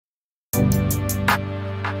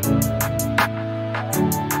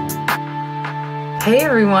Hey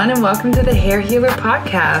everyone, and welcome to the Hair Healer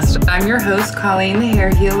Podcast. I'm your host, Colleen the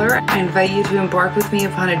Hair Healer. I invite you to embark with me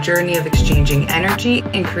upon a journey of exchanging energy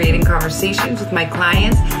and creating conversations with my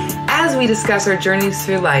clients as we discuss our journeys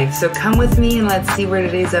through life. So come with me and let's see where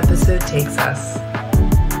today's episode takes us.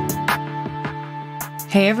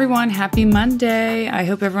 Hey everyone, happy Monday. I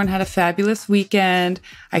hope everyone had a fabulous weekend.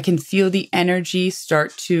 I can feel the energy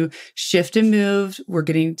start to shift and move. We're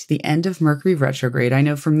getting to the end of Mercury retrograde. I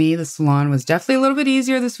know for me, the Salon was definitely a little bit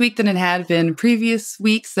easier this week than it had been previous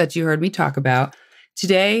weeks that you heard me talk about.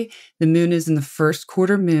 Today, the moon is in the first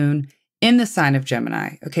quarter moon in the sign of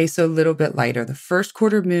Gemini. Okay, so a little bit lighter. The first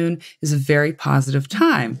quarter moon is a very positive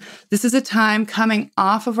time. This is a time coming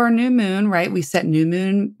off of our new moon, right? We set new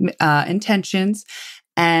moon intentions.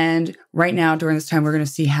 And right now, during this time, we're going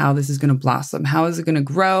to see how this is going to blossom. How is it going to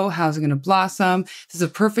grow? How is it going to blossom? This is a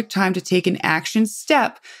perfect time to take an action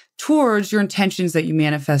step towards your intentions that you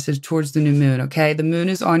manifested towards the new moon, okay? The moon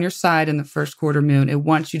is on your side in the first quarter moon. It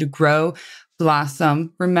wants you to grow,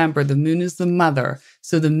 blossom. Remember, the moon is the mother.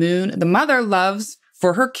 So the mother loves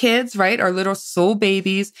for her kids, right? Our little soul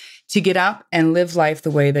babies to get up and live life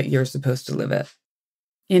the way that you're supposed to live it.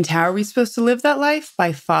 And how are we supposed to live that life?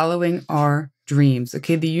 By following our dreams.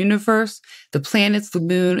 Okay, the universe, the planets, the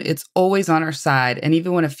moon, it's always on our side. And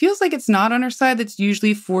even when it feels like it's not on our side, that's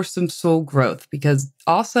usually for some soul growth, because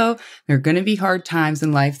also there are going to be hard times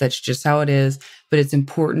in life. That's just how it is. But it's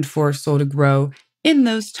important for our soul to grow in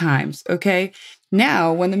those times. Okay,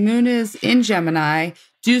 now when the moon is in Gemini,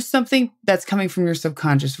 do something that's coming from your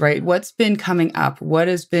subconscious, right? What's been coming up? What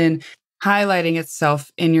has been highlighting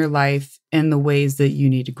itself in your life in the ways that you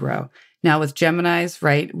need to grow? Now with Geminis,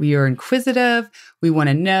 right, we are inquisitive. We want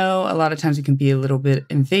to know. A lot of times we can be a little bit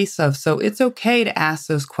invasive. So it's okay to ask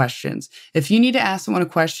those questions. If you need to ask someone a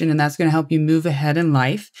question and that's going to help you move ahead in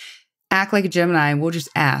life, act like a Gemini and we'll just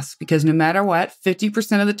ask, because no matter what,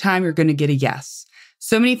 50% of the time you're going to get a yes.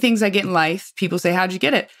 So many things I get in life, people say, how'd you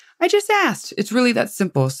get it? I just asked. It's really that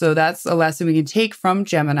simple. So that's a lesson we can take from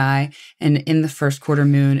Gemini and in the first quarter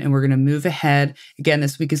moon, and we're going to move ahead. Again,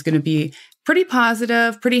 this week is going to be pretty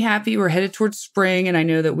positive, pretty happy. We're headed towards spring, and I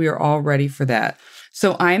know that we are all ready for that.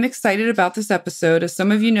 So I am excited about this episode. As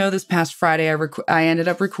some of you know, this past Friday, I ended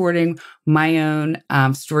up recording my own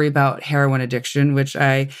story about heroin addiction, which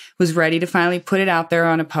I was ready to finally put it out there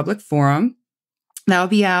on a public forum. That'll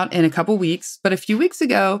be out in a couple weeks. But a few weeks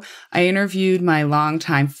ago, I interviewed my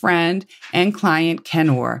longtime friend and client, Ken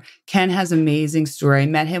Orr. Ken has an amazing story. I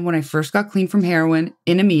met him when I first got clean from heroin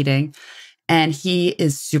in a meeting, and he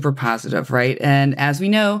is super positive, right? And as we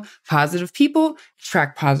know, positive people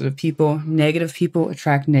attract positive people. Negative people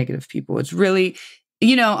attract negative people. It's really,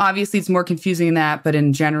 obviously it's more confusing than that, but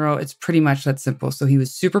in general, it's pretty much that simple. So he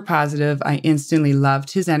was super positive. I instantly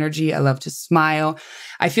loved his energy. I loved his smile.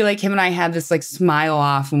 I feel like him and I had this smile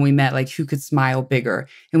off when we met, like who could smile bigger?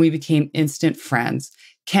 And we became instant friends.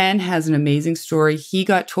 Ken has an amazing story. He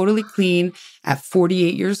got totally clean at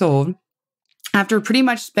 48 years old after pretty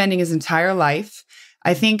much spending his entire life.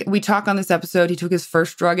 I think we talk on this episode, he took his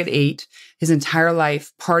first drug at 8, his entire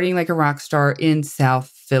life partying like a rock star in South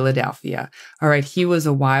Philadelphia. All right, he was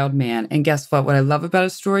a wild man. And guess what? What I love about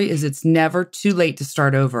his story is it's never too late to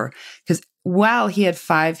start over. Because while he had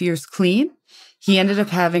 5 years clean, he ended up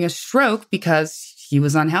having a stroke because he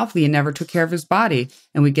was unhealthy and never took care of his body.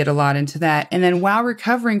 And we get a lot into that. And then while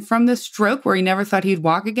recovering from this stroke where he never thought he'd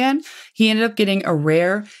walk again, he ended up getting a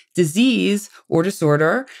rare disease or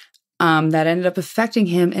disorder that ended up affecting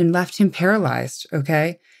him and left him paralyzed,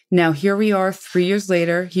 okay? Now, here we are 3 years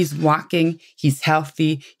later. He's walking, he's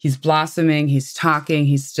healthy, he's blossoming, he's talking,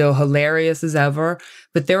 he's still hilarious as ever.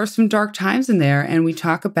 But there were some dark times in there, and we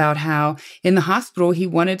talk about how in the hospital, he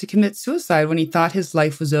wanted to commit suicide when he thought his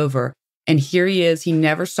life was over. And here he is. He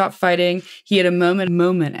never stopped fighting. He had a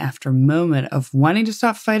moment after moment of wanting to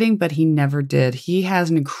stop fighting, but he never did. He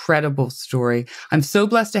has an incredible story. I'm so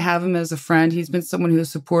blessed to have him as a friend. He's been someone who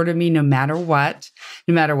has supported me no matter what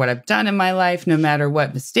I've done in my life, no matter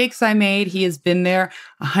what mistakes I made. He has been there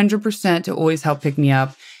 100% to always help pick me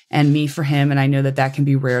up, and me for him. And I know that that can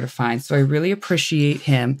be rare to find. So I really appreciate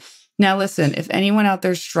him. Now, listen, if anyone out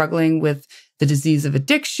there is struggling with the disease of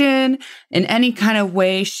addiction in any kind of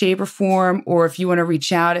way, shape, or form, or if you want to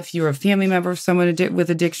reach out, if you're a family member of someone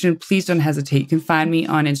with addiction, please don't hesitate. You can find me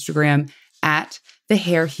on Instagram at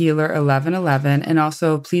thehairhealer1111. And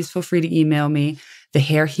also, please feel free to email me,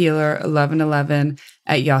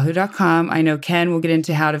 thehairhealer1111@yahoo.com. I know Ken will get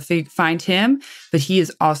into how to find him, but he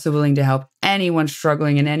is also willing to help anyone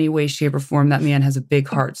struggling in any way, shape, or form. That man has a big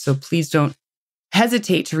heart. So please don't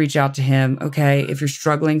hesitate to reach out to him, okay? If you're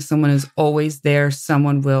struggling, someone is always there.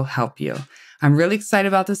 Someone will help you. I'm really excited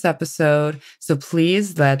about this episode. So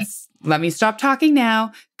please let me stop talking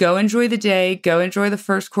now. Go enjoy the day. Go enjoy the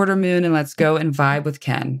first quarter moon, and let's go and vibe with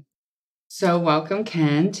Ken. So welcome,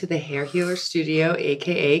 Ken, to the Hair Healer Studio,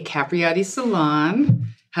 aka Capriati Salon.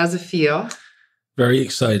 How's it feel? Very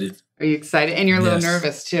excited. Are you excited? And you're a little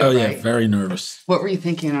nervous too, right? Yeah, very nervous. What were you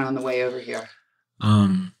thinking on the way over here?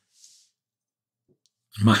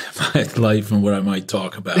 My life and what I might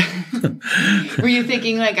talk about. Were you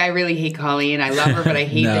thinking like, I really hate Colleen, I love her, but I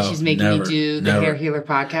hate that she's making me do the Hair Healer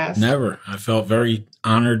podcast? Never. I felt very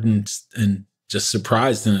honored and just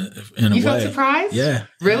surprised in a way. You felt surprised? Yeah.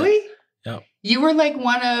 Really? Yeah. You were like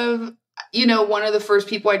one of the first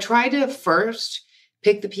people. I tried to first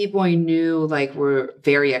pick the people I knew like were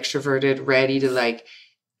very extroverted, ready to like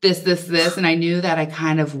this. And I knew that I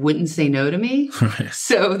kind of wouldn't say no to me. Right.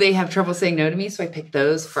 So they have trouble saying no to me. So I picked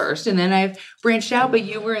those first. And then I've branched out, but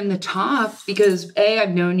you were in the top because I've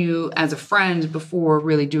known you as a friend before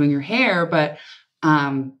really doing your hair, but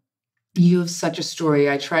you have such a story.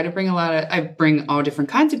 I try to bring I bring all different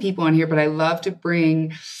kinds of people on here, but I love to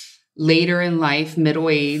bring later in life,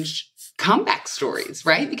 middle-aged comeback stories,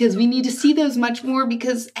 right? Because we need to see those much more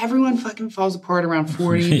because everyone fucking falls apart around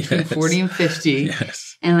 40, between 40 and 50.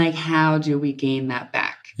 Yes. And like, how do we gain that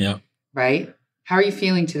back? Yeah. Right? How are you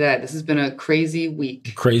feeling today? This has been a crazy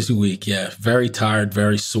week. Crazy week, yeah. Very tired,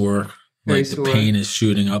 very sore. The pain is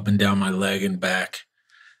shooting up and down my leg and back.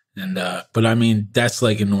 And, but I mean, that's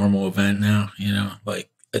like a normal event now,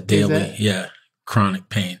 like a daily, chronic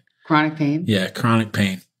pain. Chronic pain? Yeah, chronic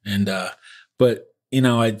pain. And, but,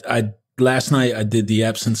 I last night I did the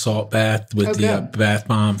Epsom salt bath with the bath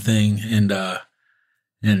bomb thing and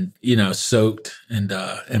soaked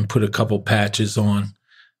and put a couple patches on.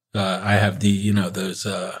 I have those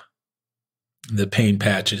the pain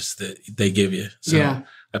patches that they give you. So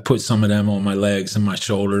I put some of them on my legs and my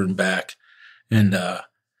shoulder and back, and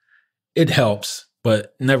it helps,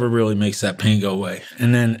 but never really makes that pain go away.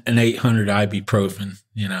 And then an 800 ibuprofen.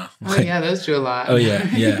 Those do a lot. Oh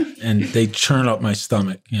yeah. And they churn up my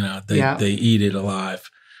stomach, they eat it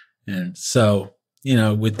alive. And so,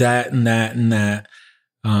 with that and that,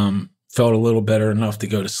 felt a little better enough to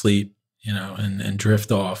go to sleep, and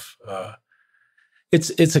drift off.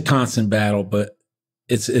 It's a constant battle, but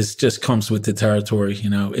it's just comes with the territory.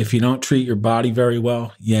 If you don't treat your body very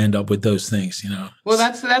well, you end up with those things, Well,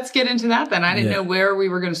 let's get into that then. I didn't know where we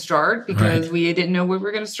were going to start because we didn't know where we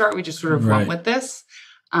were going to start. We just sort of went with this.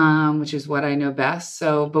 Which is what I know best.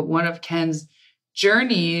 So, but one of Ken's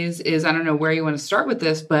journeys is, I don't know where you want to start with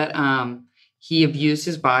this, but he abused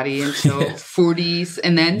his body until 40s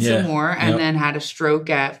and then some more, and then had a stroke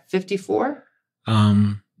at 54.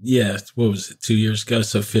 What was it? 2 years ago.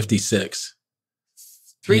 So 56.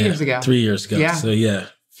 3 years ago. 3 years ago. Yeah. So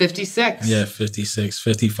 56. Yeah, 56,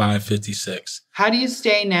 55, 56. How do you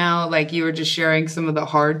stay now? Like you were just sharing some of the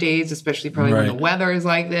hard days, especially probably when the weather is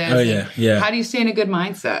like this. Oh, yeah. How do you stay in a good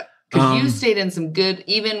mindset? Because you stayed in some good,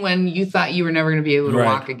 even when you thought you were never going to be able to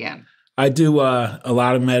walk again. I do a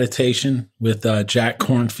lot of meditation with Jack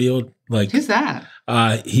Cornfield. Like, who's that?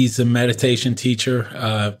 He's a meditation teacher,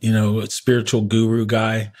 a spiritual guru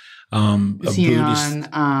guy. Is he Buddhist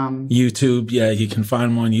on YouTube? Yeah, you can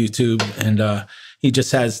find him on YouTube. And he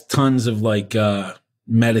just has tons of like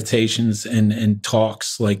meditations and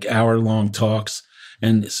talks, like hour-long talks.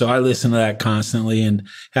 And so I listen to that constantly, and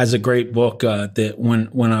has a great book that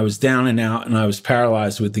when I was down and out and I was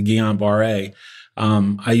paralyzed with the Guillain-Barre,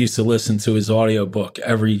 I used to listen to his audiobook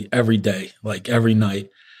every day, like every night.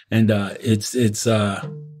 And it's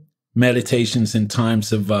meditations in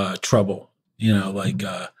times of trouble,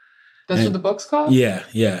 that's what the book's called?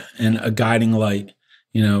 Yeah. And a guiding light,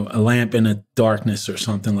 a lamp in a darkness or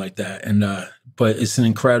something like that. And, but it's an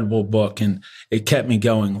incredible book, and it kept me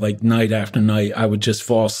going like night after night. I would just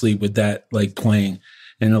fall asleep with that, like playing,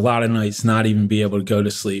 and a lot of nights not even be able to go to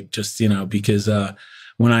sleep just, because,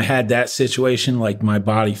 when I had that situation, like my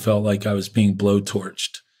body felt like I was being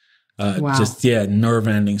blowtorched. Wow. Just, nerve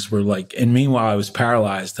endings were like, and meanwhile I was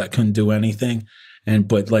paralyzed. I couldn't do anything.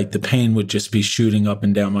 But like the pain would just be shooting up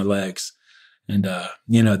and down my legs. And,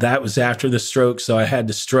 that was after the stroke. So I had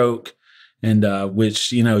the stroke, and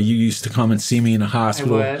which, you used to come and see me in the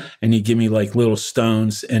hospital, and you give me like little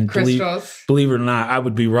stones and believe it or not, I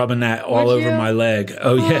would be rubbing that all over my leg.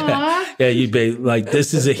 Oh, yeah. Yeah, you'd be like,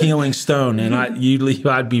 this is a healing stone. And I'd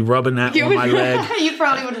be rubbing that on my leg. You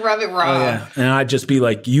probably would rub it raw. Oh, yeah. And I'd just be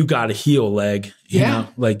like, you got to heal, leg. You know,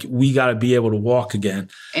 like we got to be able to walk again.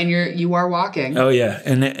 And you are walking. Oh, yeah.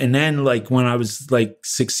 And then like when I was like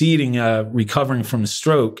succeeding, recovering from the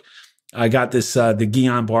stroke, I got this, the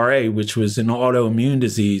Guillain-Barre, which was an autoimmune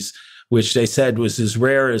disease, which they said was as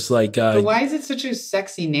rare as like. But why is it such a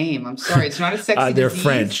sexy name? I'm sorry, it's not a sexy. They're disease.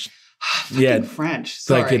 French. Yeah, French. It's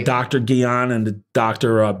Sorry. like a Dr. Guillain and the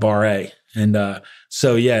Dr. Barre, and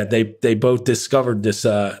so yeah, they both discovered this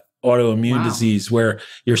autoimmune disease where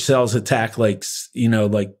your cells attack like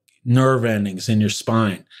nerve endings in your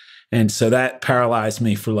spine. And so that paralyzed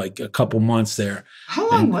me for like a couple months there. How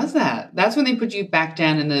long was that? That's when they put you back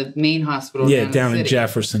down in the main hospital. Yeah, down in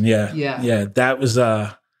Jefferson. Yeah. That was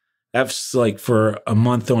like for a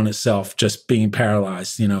month on itself, just being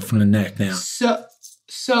paralyzed, from the neck down.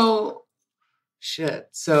 So shit.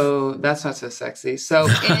 So that's not so sexy. So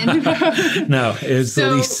no, it was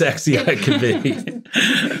the least sexy I could be.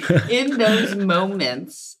 In those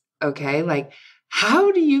moments, okay, like,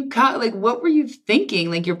 how do you like, what were you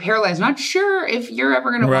thinking? Like, you're paralyzed, not sure if you're ever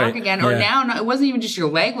going to walk again, or now it wasn't even just your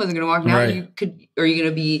leg wasn't going to walk. Now are you going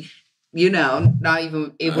to be, not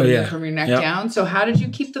even able to move from your neck down. So how did you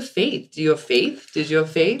keep the faith? Do you have faith? Did you have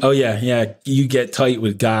faith? Oh yeah. Yeah. You get tight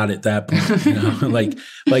with God at that point,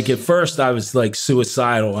 like at first I was like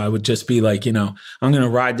suicidal. I would just be like, I'm going to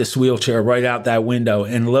ride this wheelchair right out that window.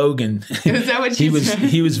 And Logan, is that what you said?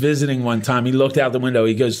 He was visiting one time. He looked out the window.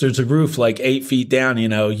 He goes, there's a roof like 8 feet down,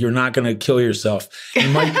 you're not going to kill yourself.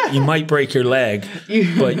 You might break your leg,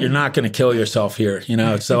 but you're not going to kill yourself here,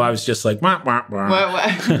 So I was just like, wah, wah,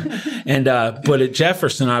 wah. And, but at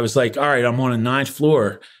Jefferson, I was like, all right, I'm on a 9th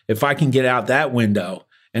floor. If I can get out that window.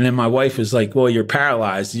 And then my wife was like, well, you're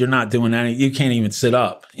paralyzed. You're not doing anything. You can't even sit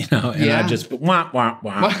up, and I just, wah, wah,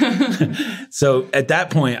 wah. So at that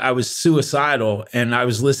point I was suicidal, and I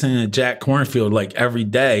was listening to Jack Kornfield like every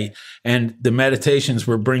day. And the meditations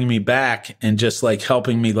were bringing me back and just like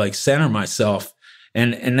helping me like center myself.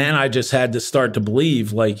 And then I just had to start to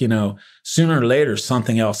believe, like, sooner or later,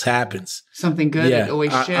 something else happens. Something good. Yeah. It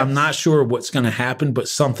always shifts. I'm not sure what's going to happen, but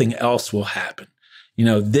something else will happen.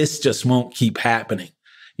 This just won't keep happening.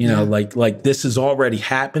 Like this has already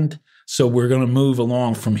happened. So we're going to move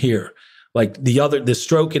along from here. Like the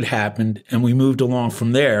stroke had happened and we moved along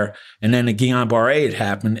from there. And then the Guillain-Barre had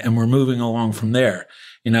happened and we're moving along from there.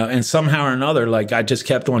 And somehow or another, like I just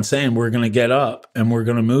kept on saying, we're going to get up and we're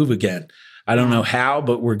going to move again. I don't know how,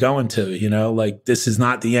 but we're going to, like this is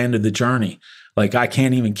not the end of the journey. Like I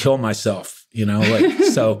can't even kill myself,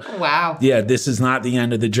 so wow. Yeah, this is not the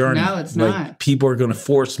end of the journey. No, it's like, not. People are going to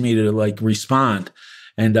force me to like respond.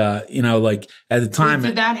 And, like at the time.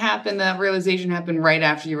 Did that happen? That realization happened right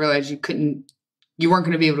after you realized you weren't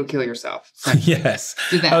going to be able to kill yourself. Yes.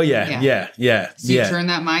 Did that? Oh yeah. So you turned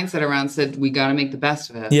that mindset around and said, we got to make the best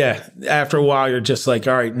of it. Yeah. After a while, you're just like,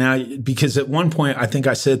 all right, now, because at one point, I think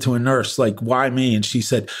I said to a nurse, like, why me? And she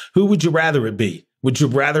said, who would you rather it be? Would you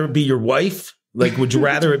rather it be your wife? Like, would you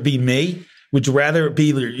rather it be me? Would you rather it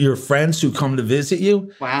be your friends who come to visit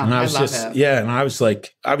you? Wow. And I was and I was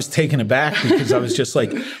like, I was taken aback because I was just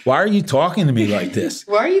like, why are you talking to me like this?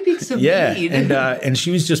 Why are you being so mean? And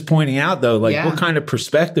she was just pointing out though, like, what kind of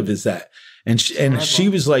perspective is that? And she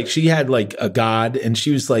was like, she had like a God, and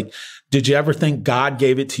she was like, did you ever think God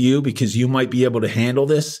gave it to you because you might be able to handle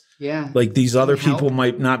this? Yeah. Like these other people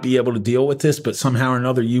might not be able to deal with this, but somehow or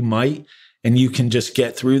another you might. And you can just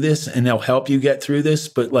get through this and they'll help you get through this.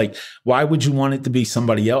 But like, why would you want it to be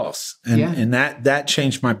somebody else? And that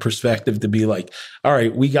changed my perspective to be like, all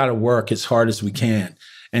right, we got to work as hard as we can.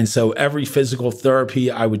 And so every physical therapy,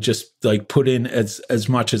 I would just like put in as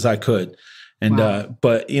much as I could. And,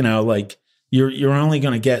 but like you're only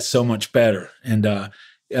going to get so much better. And,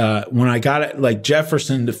 when I got it, like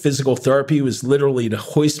Jefferson, the physical therapy was literally to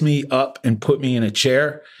hoist me up and put me in a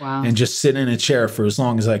chair and just sit in a chair for as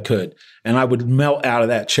long as I could. And I would melt out of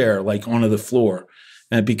that chair, like onto the floor.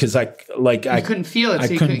 And because I couldn't feel it.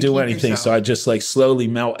 I couldn't do anything. Yourself. So I just like slowly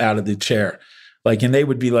melt out of the chair. Like, and they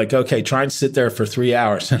would be like, okay, try and sit there for 3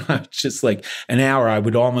 hours. And I was just like an hour, I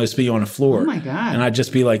would almost be on the floor. Oh my God. And I'd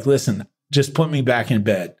just be like, listen, just put me back in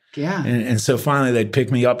bed. Yeah. And so finally they'd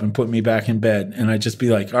pick me up and put me back in bed. And I'd just be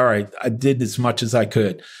like, all right, I did as much as I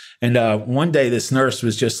could. And one day this nurse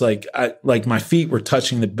was just like, my feet were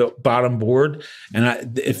touching the bottom board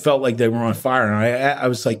and it felt like they were on fire. And I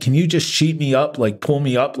was like, can you just sheet me up, like pull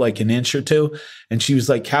me up like an inch or two? And she was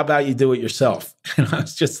like, how about you do it yourself? And I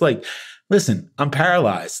was just like, listen, I'm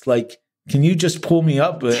paralyzed. Like, can you just pull me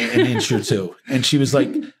up an inch or two? And she was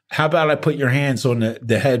like, how about I put your hands on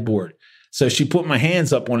the headboard? So she put my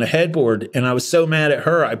hands up on the headboard and I was so mad at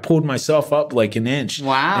her, I pulled myself up like an inch.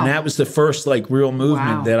 Wow. And that was the first like real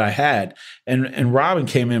movement that I had. And Robin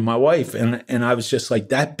came in, my wife, and I was just like,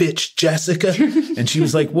 that bitch, Jessica. And she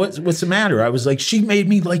was like, what's the matter? I was like, she made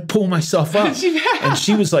me like pull myself up. And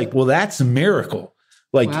she was like, well, that's a miracle.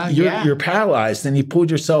 Like, wow, you're paralyzed and you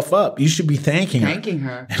pulled yourself up. You should be thanking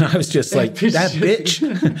her. And I was just like, that bitch.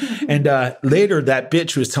 And later, that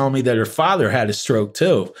bitch was telling me that her father had a stroke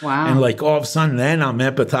too. Wow. And like all of a sudden, then I'm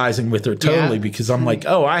empathizing with her totally because I'm like,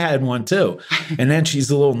 oh, I had one too. And then she's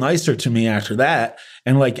a little nicer to me after that.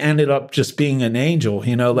 And like ended up just being an angel,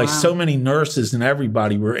 you know, like so many nurses and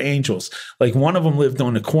everybody were angels. Like one of them lived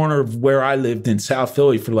on the corner of where I lived in South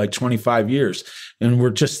Philly for like 25 years. And we're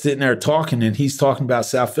just sitting there talking and he's talking about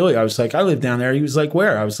South Philly. I was like, I live down there. He was like,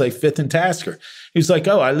 where? I was like, 5th and Tasker. He was like,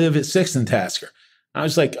 oh, I live at 6th and Tasker. I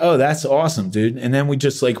was like, oh, that's awesome, dude. And then we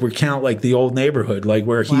just like recount like the old neighborhood, like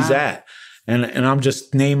where he's at. And I'm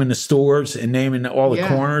just naming the stores and naming all the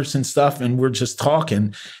corners and stuff. And we're just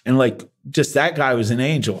talking. And like, just that guy was an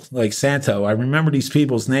angel, like Santo. I remember these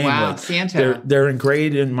people's names. Wow, like, Santo. They're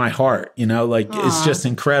engraved in my heart, you know, like it's just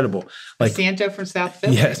incredible. Like Santo from South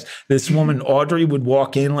Philly. Yes. This woman, Audrey, would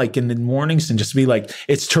walk in like in the mornings and just be like,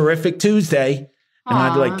 it's Terrific Tuesday.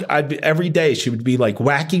 And I'd be every day she would be like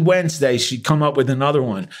Wacky Wednesday. She'd come up with another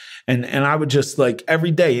one. And I would just like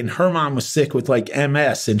every day. And her mom was sick with like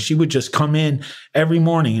MS. And she would just come in every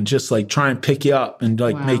morning and just like try and pick you up and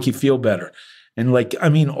like make you feel better. And like, I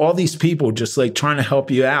mean, all these people just like trying to help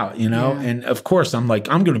you out, you know? Yeah. And of course I'm like,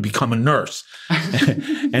 I'm going to become a nurse.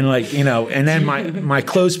 And like, you know, and then my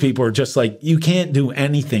close people are just like, you can't do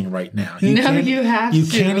anything right now. You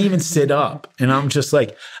can't even sit up. And I'm just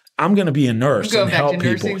like, I'm going to be a nurse and help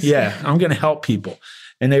people. Yeah, I'm going to help people.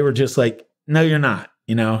 And they were just like, no, you're not,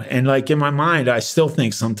 you know? And like in my mind, I still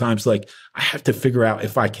think sometimes like I have to figure out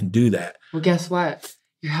if I can do that. Well, guess what?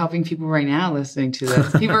 You're helping people right now listening to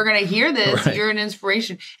this. People are going to hear this. Right. You're an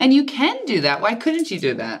inspiration. And you can do that. Why couldn't you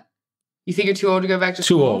do that? You think you're too old to go back to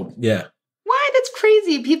school? Too old, yeah. Why? That's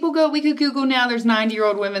crazy. People go, we could Google now, there's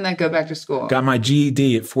 90-year-old women that go back to school. Got my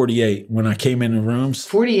GED at 48 when I came in the rooms.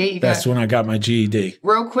 48? That's when I got my GED.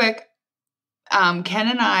 Real quick, Ken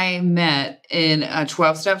and I met in a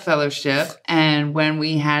 12-step fellowship. And when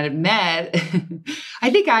we had met, I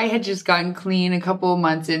think I had just gotten clean a couple of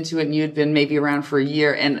months into it and you had been maybe around for a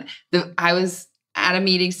year. And I was at a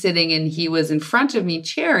meeting sitting and he was in front of me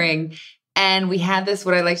chairing. And we had this,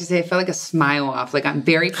 what I like to say, I felt like a smile off. Like I'm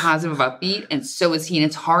very positive, upbeat. And so is he. And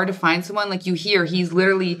it's hard to find someone like you hear. He's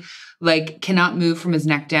literally like cannot move from his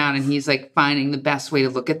neck down. And he's like finding the best way to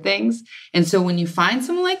look at things. And so when you find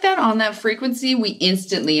someone like that on that frequency, we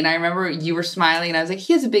instantly, and I remember you were smiling and I was like,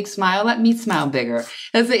 he has a big smile. Let me smile bigger.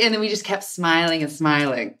 And then we just kept smiling and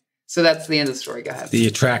smiling. So that's the end of the story. Go ahead. The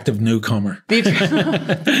attractive newcomer. Yeah,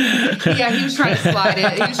 he was trying to slide in.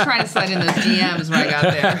 He was trying to slide in those DMs when I got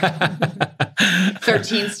there.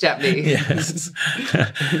 13-step me. Yes.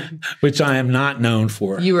 Which I am not known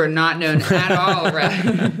for. You are not known at all,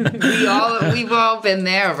 right? We've all been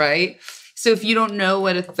there, right? So if you don't know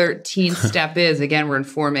what a 13th step is, again, we're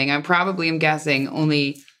informing. I'm guessing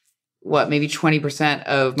only maybe 20%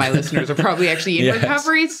 of my listeners are probably actually in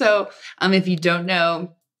recovery. So if you don't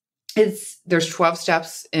know, there's 12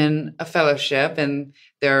 steps in a fellowship and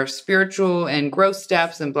there are spiritual and growth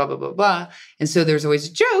steps and blah, blah, blah, blah. And so there's always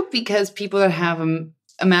a joke because people that have an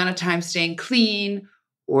amount of time staying clean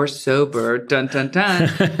or sober, dun, dun, dun,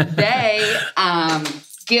 they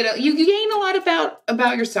you gain a lot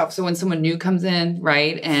about yourself. So when someone new comes in,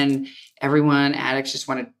 right, and addicts just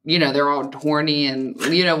want to, they're all horny and,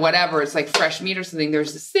 whatever, it's like fresh meat or something.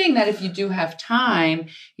 There's this thing that if you do have time,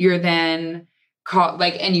 you're then called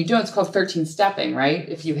it's called 13 stepping, right?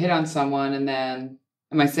 If you hit on someone and then,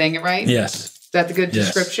 am I saying it right? Yes. Is that the good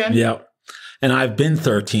description? Yeah. And I've been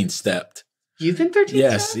 13 stepped. You've been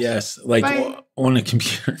 13 stepped? Yes. Like on a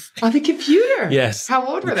computer. On the computer? Yes. How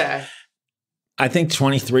old were they? I think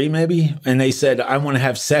 23 maybe. And they said, I want to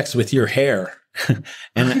have sex with your hair.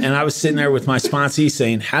 and I was sitting there with my sponsee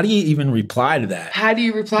saying, how do you even reply to that? How do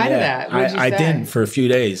you reply to that? I didn't for a few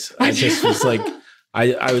days. I just was like,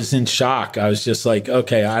 I was in shock. I was just like,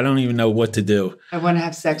 okay, I don't even know what to do. I want to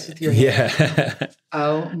have sex with your hair. Yeah.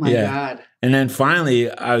 Oh my God. And then finally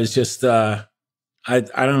I was just, I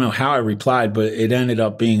don't know how I replied, but it ended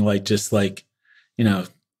up being like, just like,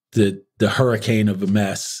 the hurricane of a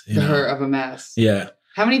mess. Her of a mess. Yeah.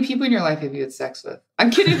 How many people in your life have you had sex with?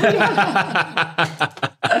 I'm kidding.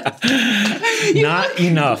 Not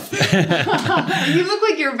enough. You look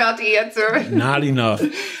like you're about to answer. Not enough.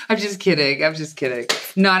 I'm just kidding.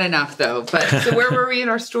 Not enough, though. But so where were we in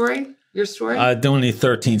our story? Your story? Doing the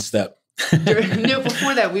 13th step. No,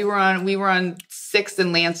 before that, we were on 6th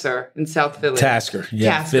and Lancer in South Philly. Tasker.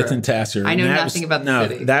 Yeah, 5th and Tasker. I know nothing about the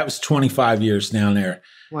city. That was 25 years down there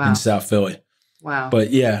in South Philly. Wow.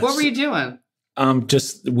 But yeah. What were you doing?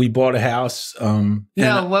 Just we bought a house. No,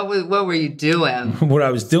 what were you doing? What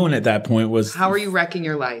I was doing at that point was, how were you wrecking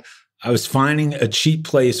your life? I was finding a cheap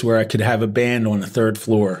place where I could have a band on the third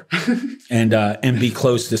floor and be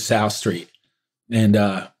close to South Street. And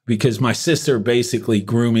because my sister basically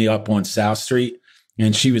grew me up on South Street,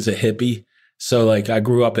 and she was a hippie. So like I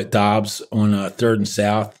grew up at Dobbs on 3rd and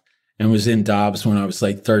South, and was in Dobbs when I was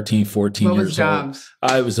like 13, 14 years old. What was Dobbs?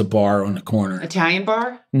 It was a bar on the corner. Italian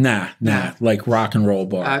bar? Nah. Like rock and roll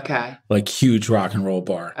bar. Okay. Like huge rock and roll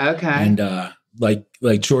bar. Okay. And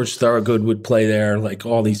like George Thorogood would play there, like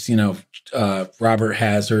all these, Robert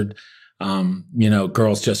Hazard,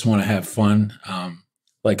 Girls Just Want to Have Fun.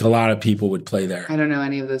 Like a lot of people would play there. I don't know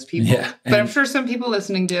any of those people, but I'm sure some people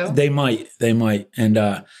listening do. They might. And,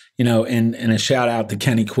 and a shout out to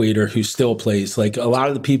Kenny Quater, who still plays. Like a lot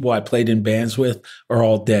of the people I played in bands with are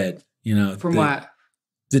all dead, From what?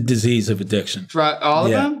 The disease of addiction. All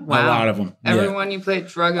of them? Wow. A lot of them. Everyone you played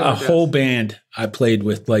drug overdose? A whole band I played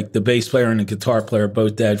with, like the bass player and the guitar player,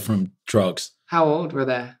 both dead from drugs. How old were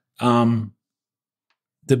they?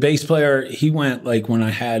 The bass player, he went like when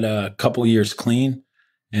I had a couple years clean.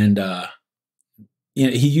 And, he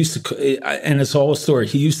used to, and it's all a story.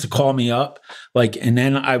 He used to call me up, like, and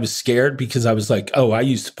then I was scared because I was like, oh, I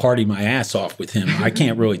used to party my ass off with him. I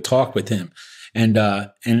can't really talk with him. And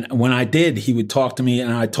when I did, he would talk to me,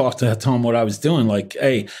 and I talked to him what I was doing. Like,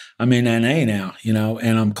 hey, I'm in NA now,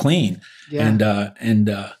 and I'm clean. Yeah.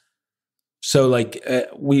 So like, I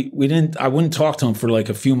wouldn't talk to him for like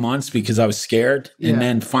a few months because I was scared. Yeah. And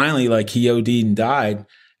then finally, like he OD'd and died.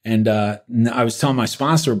 And I was telling my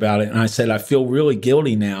sponsor about it, and I said, I feel really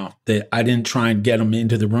guilty now that I didn't try and get him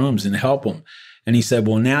into the rooms and help him. And he said,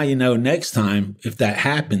 well, now next time, if that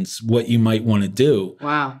happens, what you might want to do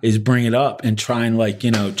is bring it up and try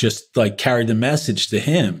and just like carry the message to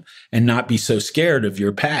him and not be so scared of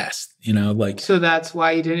your past, So that's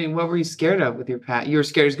why you didn't. What were you scared of with your past? You were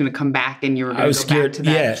scared he was going to come back and you were going to go back to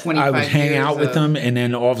that 25 years. I would hang out with him, and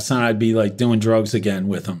then all of a sudden I'd be like doing drugs again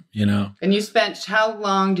with him, And you spent, how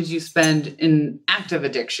long did you spend in active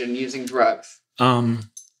addiction using drugs?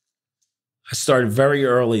 I started very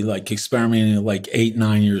early, like experimenting at like 8,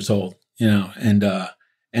 9 years old, and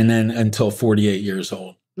then until 48 years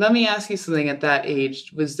old. Let me ask you something. At that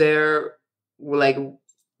age, was there like,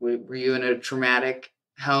 were you in a traumatic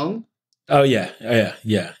home? Oh yeah. There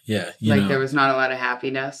was not a lot of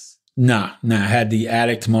happiness. No. I had the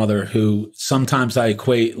addict mother who sometimes I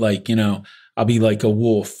equate like, I'll be like a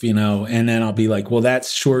wolf, and then I'll be like, well,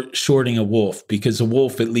 that's shorting a wolf, because a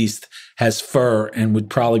wolf at least has fur and would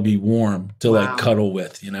probably be warm to like cuddle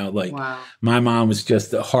with, My mom was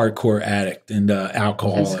just a hardcore addict and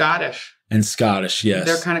alcoholic. And Scottish, yes.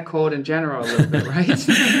 They're kind of cold in general a little bit, right?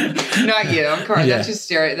 Not you, of course. Yeah.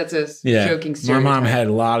 That's a joking stereotype. My mom had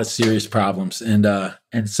a lot of serious problems, and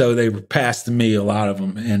so they were passed to me, a lot of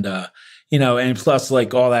them, and and plus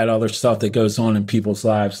like all that other stuff that goes on in people's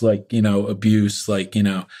lives, like, abuse, like,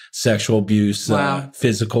 sexual abuse,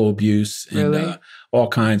 physical abuse, and all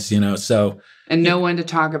kinds, so. And no one to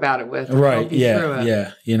talk about it with. Right.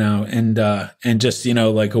 Yeah. And just,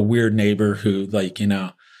 like a weird neighbor who like,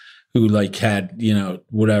 who like had,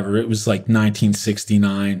 whatever, it was like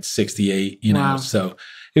 1969, 68, so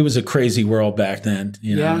it was a crazy world back then,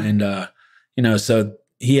 and, so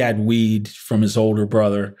he had weed from his older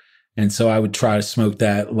brother. And so I would try to smoke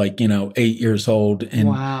that like, 8 years old. And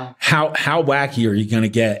how wacky are you going to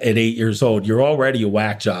get at 8 years old? You're already a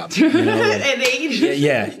whack job. At 8?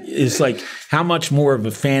 Yeah. It's like, how much more of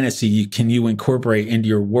a fantasy can you incorporate into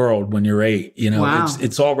your world when you're 8?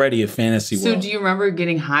 It's already a fantasy world. So do you remember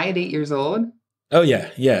getting high at 8 years old? Oh, yeah.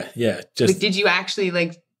 Just like, did you actually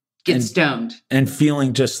like get stoned? And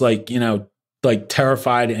feeling just like, like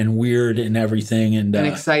terrified and weird and everything, and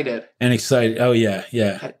excited. Oh yeah.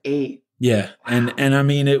 At 8. Yeah. Wow. And I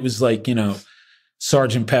mean, it was like,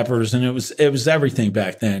 Sergeant Pepper's, and it was everything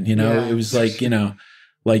back then, it was like,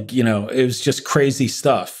 it was just crazy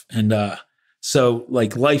stuff. And so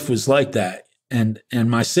like life was like that. And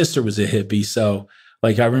my sister was a hippie. So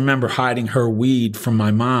like, I remember hiding her weed from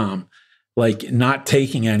my mom, like not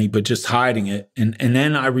taking any, but just hiding it. And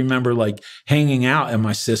then I remember like hanging out at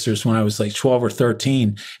my sister's when I was like 12 or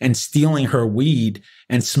 13 and stealing her weed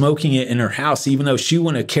and smoking it in her house, even though she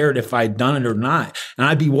wouldn't have cared if I'd done it or not. And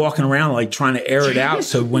I'd be walking around like trying to air it out.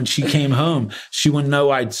 So when she came home, she wouldn't know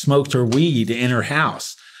I'd smoked her weed in her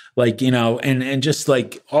house. Like, and just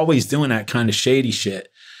like always doing that kind of shady shit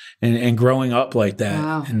and growing up like that.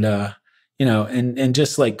 Wow. And, and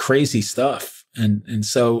just like crazy stuff. And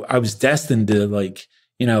so I was destined to like,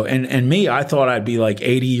 and me, I thought I'd be like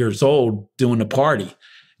 80 years old doing a party.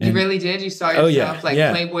 You really did? You saw yourself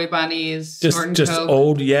Playboy bunnies, snorting just coke?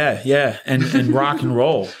 Old, and rock and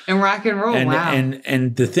roll. And rock and roll, wow.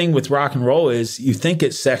 And the thing with rock and roll is you think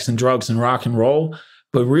it's sex and drugs and rock and roll,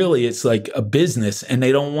 but really it's like a business, and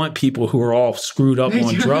they don't want people who are all screwed up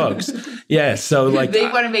on drugs. Yeah, so like they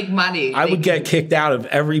want to make money. I would get kicked out of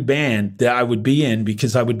every band that I would be in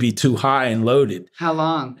because I would be too high and loaded. How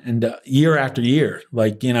long? And year after year.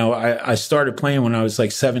 Like, I started playing when I was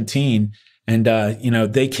like 17, and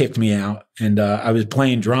they kicked me out, and I was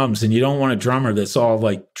playing drums, and you don't want a drummer that's all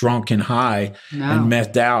like drunk and high and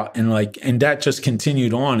methed out, and that just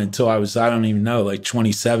continued on until I was, I don't even know, like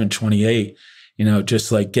 27, 28.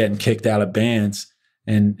 Just like getting kicked out of bands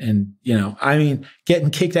and getting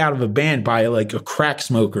kicked out of a band by like a crack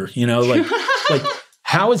smoker, like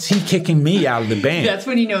how is he kicking me out of the band? That's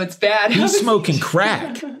when you know it's bad. He's smoking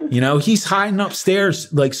crack, he's hiding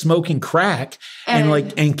upstairs, like smoking crack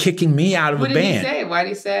and kicking me out of a band. What did he say? Why did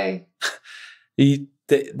he say?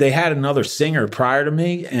 They had another singer prior to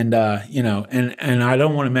me, and and I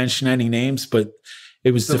don't want to mention any names, but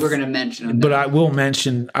it was. But we're going to mention them. But I will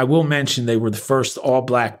mention they were the first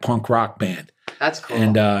all-black punk rock band. That's cool.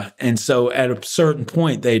 And so at a certain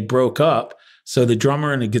point they broke up. So the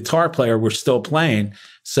drummer and the guitar player were still playing.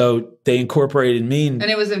 So they incorporated me. And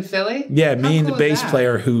it was in Philly? Yeah, me and the bass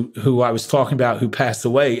player who I was talking about, who passed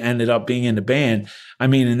away, ended up being in the band. I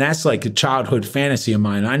mean, and that's like a childhood fantasy of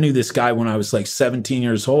mine. I knew this guy when I was like 17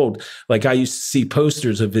 years old. Like I used to see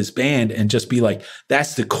posters of his band and just be like,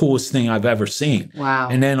 that's the coolest thing I've ever seen. Wow.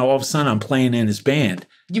 And then all of a sudden I'm playing in his band.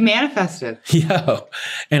 You manifested. Yeah.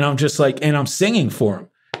 And I'm just like, and I'm singing for him.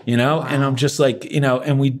 Wow. And I'm just like,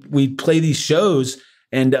 and we'd play these shows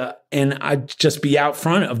and I'd just be out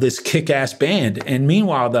front of this kick-ass band. And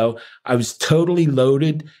meanwhile, though, I was totally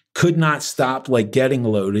loaded, could not stop like getting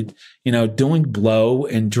loaded, doing blow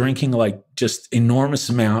and drinking like just enormous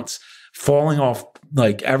amounts, falling off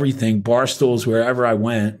like everything, bar stools wherever I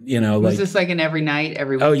went, Was this like an every night,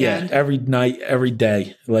 every weekend? Oh yeah, every night, every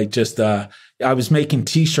day. Like just, I was making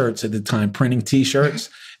t-shirts at the time, printing t-shirts.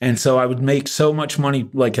 And so I would make so much money,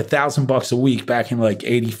 like $1,000 a week back in like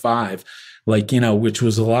 85, which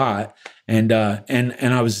was a lot. And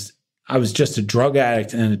I was just a drug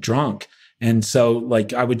addict and a drunk. And so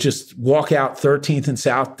like I would just walk out 13th and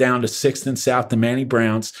South down to 6th and South to Manny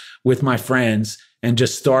Brown's with my friends and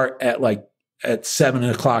just start at 7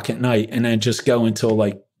 o'clock at night and then just go until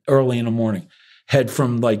like early in the morning. Head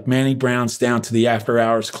from like Manny Brown's down to the after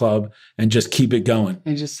hours club and just keep it going.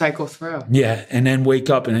 And just cycle through. Yeah. And then wake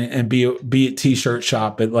up and be at t-shirt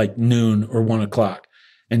shop at like noon or 1 o'clock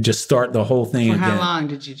and just start the whole thing again. How long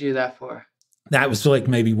did you do that for? That was like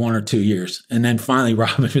maybe 1 or 2 years. And then finally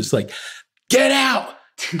Robin was like, get out.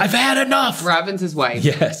 I've had enough. Robin's his wife.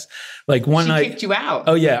 Yes. Like one night. She kicked you out.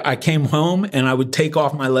 Oh yeah. I came home and I would take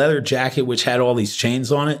off my leather jacket, which had all these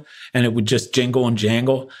chains on it, and it would just jingle and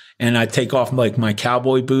jangle. And I'd take off like my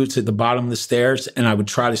cowboy boots at the bottom of the stairs, and I would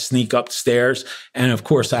try to sneak up the stairs. And of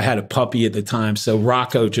course I had a puppy at the time. So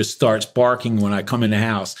Rocco just starts barking when I come in the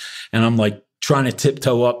house, and I'm like trying to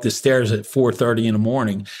tiptoe up the stairs at 4:30 in the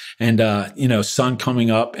morning, and, sun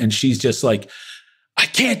coming up, and she's just like, I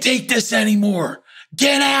can't take this anymore.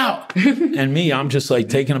 Get out. And me, I'm just like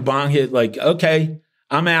taking a bong hit, like, okay,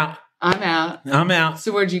 I'm out.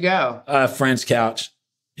 So where'd you go? Friend's couch,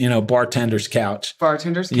 bartender's couch.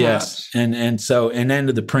 Bartender's couch. Yes. And then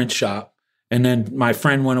to the print shop. And then my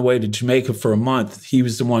friend went away to Jamaica for a month. He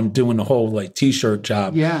was the one doing the whole like t-shirt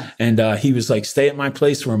job. Yeah. And he was like, stay at my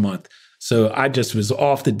place for a month. So I just was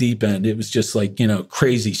off the deep end. It was just like,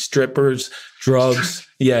 crazy strippers, drugs.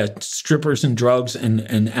 Yeah. Strippers and drugs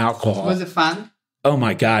and alcohol. Was it fun? Oh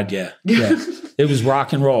my God. Yeah. Yeah. It was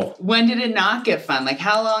rock and roll. When did it not get fun? Like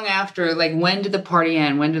how long after, like when did the party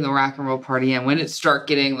end? When did the rock and roll party end? When did it start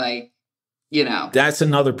getting like, That's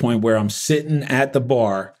another point where I'm sitting at the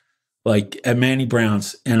bar, like at Manny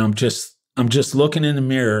Brown's, and I'm just looking in the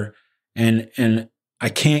mirror and I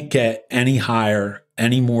can't get any higher,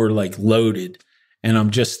 any more like loaded. And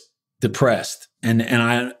I'm just depressed. And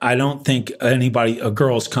I don't think a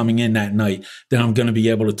girl's coming in that night that I'm going to be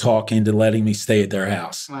able to talk into letting me stay at their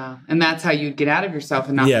house. Wow. And that's how you'd get out of yourself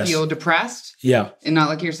and not feel depressed? Yeah. And not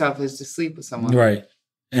look at yourself as to sleep with someone. Right.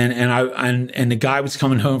 And the guy was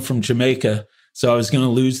coming home from Jamaica, so I was going to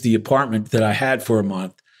lose the apartment that I had for a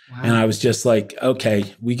month. Wow. And I was just like,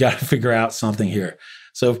 okay, we got to figure out something here.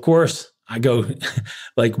 So of course I go,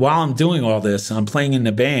 like while I'm doing all this, I'm playing in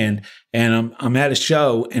the band and I'm at a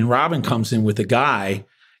show and Robin comes in with a guy.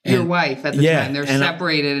 Your wife at the time. They're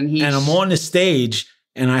separated and I'm on the stage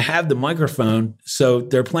and I have the microphone. So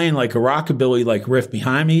they're playing like a rockabilly like riff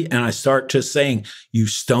behind me. And I start just saying, "You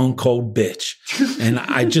stone cold bitch." And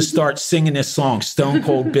I just start singing this song, "Stone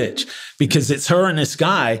Cold Bitch," because it's her and this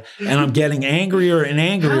guy. And I'm getting angrier and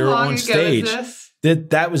angrier on stage. How long ago is this?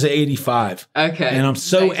 That was 85. Okay. And I'm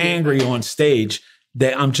so angry on stage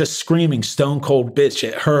that I'm just screaming "stone cold bitch"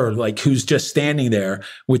 at her, like, who's just standing there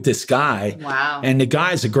with this guy. Wow. And the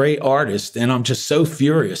guy's a great artist. And I'm just so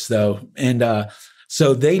furious though. And,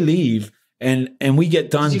 so they leave and we get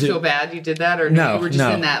done. Did you feel bad you did that, or no, you were just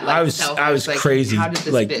in that? Like, I was like, crazy,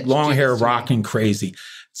 like long hair, rocking crazy.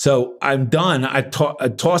 So I'm done. I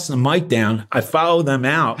toss the mic down. I follow them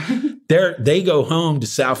out. They go home to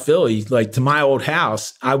South Philly, like to my old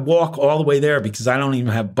house. I walk all the way there because I don't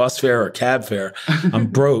even have bus fare or cab fare. I'm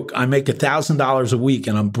broke. I make $1,000 a week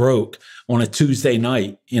and I'm broke on a Tuesday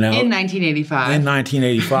night, in 1985. In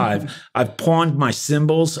 1985. I've pawned my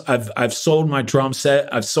cymbals. I've sold my drum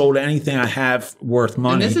set. I've sold anything I have worth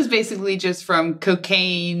money. And this is basically just from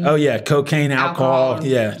cocaine. Oh yeah, cocaine, alcohol,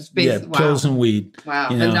 yeah, pills and weed. Wow,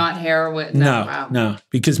 but not heroin. No,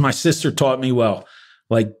 because my sister taught me well.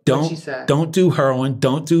 Like, don't do heroin,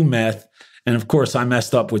 don't do meth. And of course, I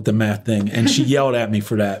messed up with the meth thing, and she yelled at me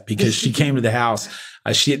for that because she came to the house.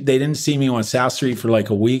 They didn't see me on South Street for like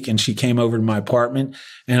a week, and she came over to my apartment,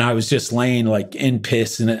 and I was just laying like in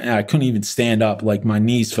piss, and I couldn't even stand up. Like my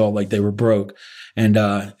knees felt like they were broke. And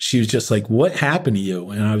she was just like, "What happened to you?"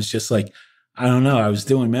 And I was just like, "I don't know. I was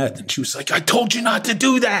doing meth." And she was like, "I told you not to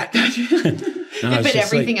do that." But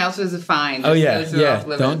everything else was fine. Oh yeah, yeah.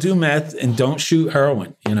 Don't do meth and don't shoot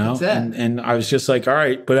heroin. That's it. And I was just like, all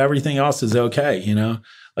right, but everything else is okay.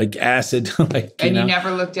 Like acid. Like, and you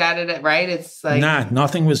never looked at it, right? It's like, nah,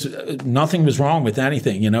 nothing was wrong with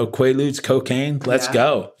anything. Quaaludes, cocaine. Let's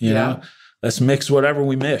go. You know. Let's mix whatever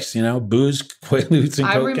we mix, booze, Quaaludes, and cocaine.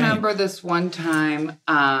 I remember this one time,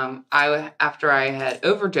 after I had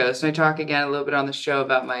overdosed, and I talk again a little bit on the show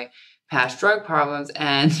about my past drug problems,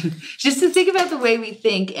 and just to think about the way we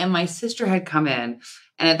think. And my sister had come in,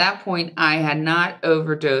 and at that point, I had not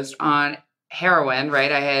overdosed on heroin,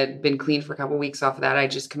 right? I had been clean for a couple of weeks off of that. I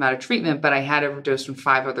just come out of treatment, but I had overdosed on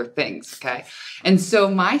 5 other things, okay? And so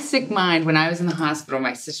my sick mind, when I was in the hospital,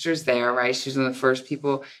 my sister's there, right? She was one of the first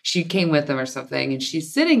people. She came with them or something, and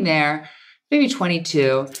she's sitting there, maybe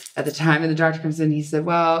 22 at the time, and the doctor comes in, he said,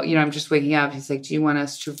 "Well, I'm just waking up." He's like, "Do you want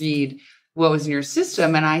us to read what was in your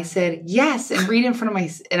system?" And I said, "Yes," and read in front of my,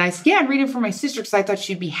 and I said, "Yeah, and read it for my sister," because I thought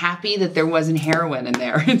she'd be happy that there wasn't heroin in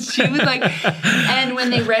there. And she was like, and when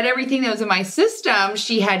they read everything that was in my system,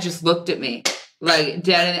 she had just looked at me like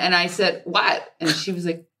dead. And I said, "What?" And she was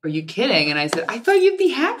like, "Are you kidding?" And I said, "I thought you'd be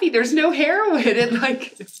happy. There's no heroin." And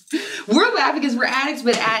like, we're laughing because we're addicts,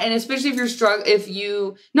 and especially if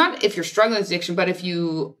you're not if you're struggling with addiction, but if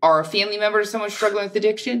you are a family member of someone struggling with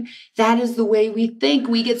addiction, that is the way we think.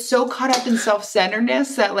 We get so caught up in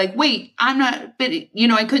self-centeredness that like, wait, I'm not, but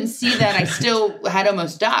I couldn't see that. I still had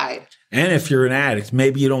almost died. And if you're an addict,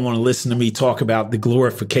 maybe you don't want to listen to me talk about the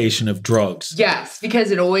glorification of drugs. Yes, because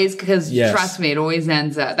trust me, it always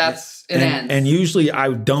ends up. It ends. And usually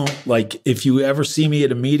I don't, like, if you ever see me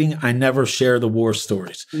at a meeting, I never share the war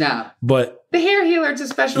stories. No. But the hair healer, it's a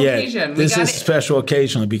special occasion. This is special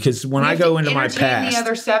occasionally because when I go into my past, the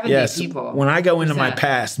other 70 people. When I go into my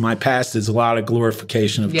past is a lot of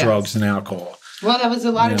glorification of drugs and alcohol. Well, that was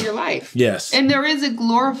a lot of your life. Yes. And there is a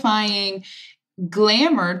glorifying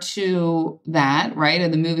glamour to that, right? In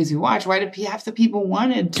the movies we watch, why do half the people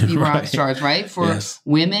wanted to be rock stars, right? For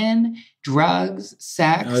women, drugs,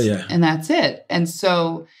 sex, and that's it. And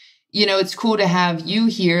so, it's cool to have you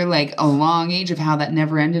here, like a long age of how that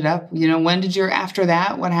never ended up. When did after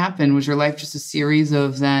that, what happened? Was your life just a series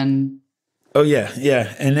of then? Oh, yeah,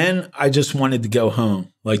 yeah. And then I just wanted to go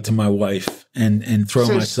home, like to my wife and throw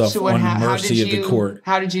myself on the mercy of the court.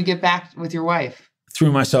 How did you get back with your wife?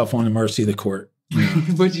 Threw myself on the mercy of the court.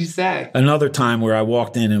 What'd you say? Another time where I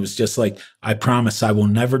walked in, it was just like, "I promise I will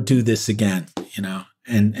never do this again,"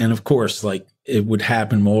 and of course, like it would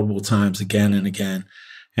happen multiple times again and again,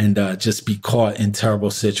 and just be caught in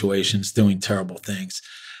terrible situations, doing terrible things.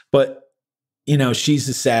 But, she's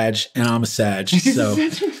a Sag and I'm a Sag. So,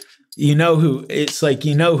 who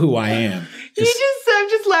I am. I'm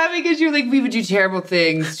just laughing because you're like, we would do terrible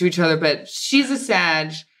things to each other, but she's a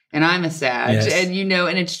Sag and I'm a Sag. Yes. And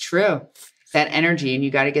and it's true. That energy, and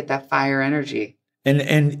you got to get that fire energy.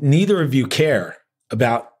 And neither of you care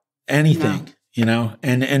about anything,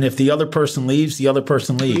 and if the other person leaves, the other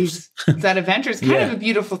person leaves. That adventure is kind of a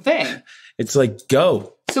beautiful thing. It's like,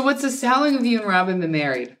 go. So how long have you and Robin been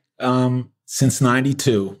married? Since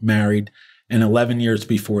 92, married, and 11 years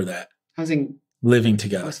before that. I was living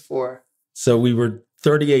together. I was 4. So we were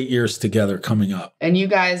 38 years together coming up. And you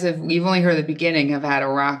guys you've only heard the beginning, have had a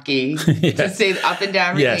rocky, to say up and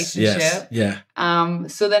down relationship. Yeah.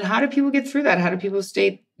 So then how do people get through that? How do people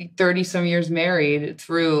stay 30 some years married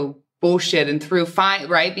through bullshit and through fine,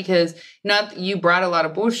 right? Because not you brought a lot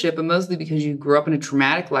of bullshit, but mostly because you grew up in a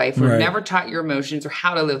traumatic life or never taught your emotions or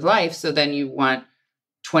how to live life. So then you want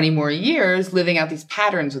 20 more years living out these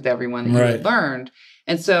patterns with everyone that you had learned.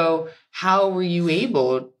 And so how were you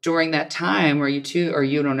able during that time, or you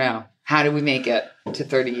don't know, how did we make it to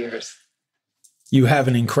 30 years? You have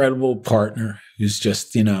an incredible partner who's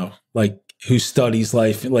just, like, who studies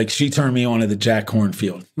life. Like, she turned me on to the Jack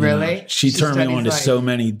Kornfield. Really? She turned me on to so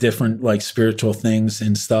many different, like, spiritual things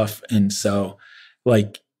and stuff. And so,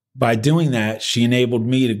 like, by doing that, she enabled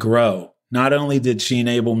me to grow. Not only did she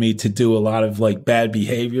enable me to do a lot of, like, bad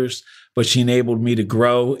behaviors, but she enabled me to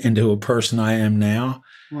grow into a person I am now.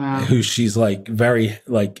 Wow. Who she's, like, very,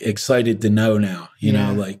 like, excited to know now, you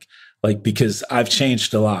know, like, because I've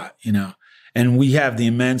changed a lot, and we have the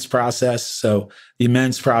amends process. So the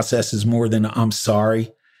amends process is more than I'm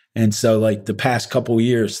sorry. And so, like, the past couple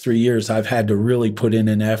years, 3 years, I've had to really put in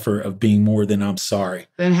an effort of being more than I'm sorry.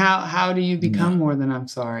 Then how do you become more than I'm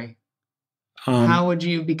sorry? How would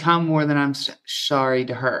you become more than I'm sorry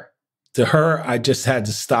to her? To her, I just had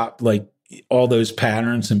to stop, like, all those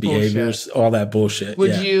patterns and behaviors, all that bullshit.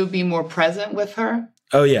 Would you be more present with her?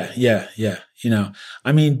 Oh, yeah.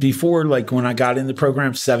 I mean, before, like, when I got in the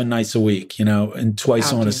program, 7 nights a week, and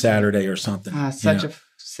twice on a Saturday or something. Such a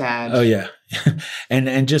sad. Oh, yeah.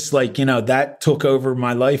 and just, like, that took over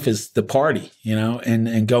my life as the party,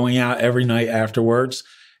 and going out every night afterwards.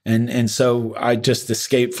 And so I just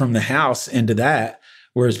escaped from the house into that.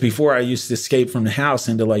 Whereas before I used to escape from the house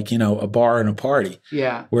into, like, a bar and a party.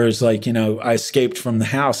 Yeah. Whereas, like, I escaped from the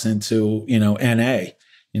house into, NA,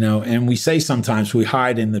 and we say sometimes we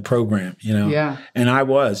hide in the program, Yeah. And I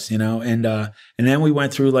was, and then we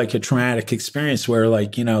went through, like, a traumatic experience where,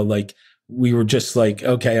 like, like, we were just like,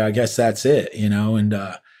 okay, I guess that's it,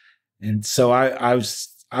 and so I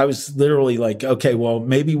was literally like, okay, well,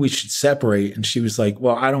 maybe we should separate. And she was like,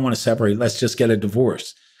 well, I don't want to separate. Let's just get a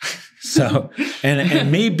divorce. So,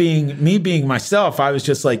 and me being myself, I was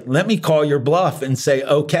just like, let me call your bluff and say,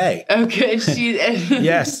 okay. Okay.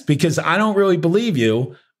 Yes, because I don't really believe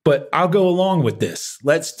you, but I'll go along with this.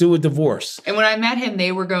 Let's do a divorce. And when I met him,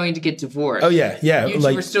 they were going to get divorced. Oh, yeah. You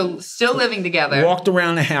two were still living together. Walked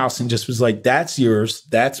around the house and just was like, that's yours,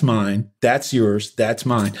 that's mine, that's yours, that's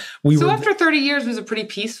mine. After 30 years, was it pretty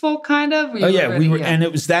peaceful, kind of? We were, and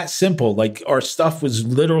it was that simple. Like, our stuff was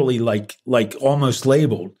literally like almost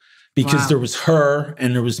labeled. Because there was her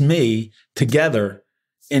and there was me together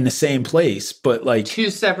in the same place, but, like, two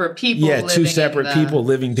separate people. Yeah, two separate people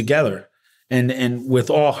living together, and with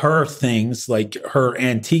all her things, like her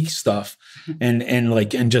antique stuff,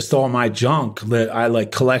 and just all my junk that I,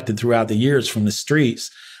 like, collected throughout the years from the streets.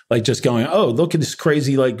 Like, just going, oh, look at this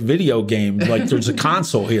crazy, like, video game. Like, there's a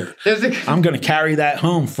console here. I'm going to carry that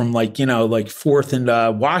home from, like, like 4th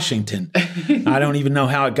and Washington. I don't even know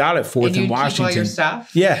how I got it 4th and Washington. Keep all your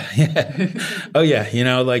stuff? Yeah. Oh,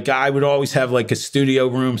 yeah. Like, I would always have, like, a studio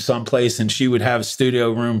room someplace, and she would have a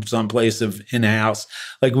studio room someplace in the house.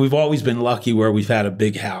 Like, we've always been lucky where we've had a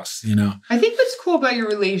big house, I think what's cool about your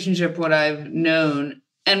relationship, what I've known,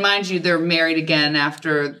 and mind you, they're married again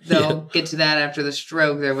after, they'll get to that after the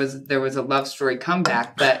stroke. There was a love story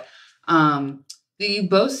comeback, but you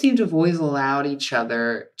both seem to have always allowed each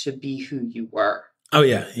other to be who you were. Oh,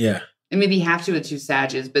 yeah. And maybe you have to with two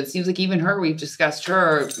Sages, but it seems like even her, we've discussed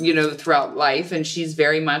her, throughout life, and she's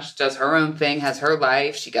very much does her own thing, has her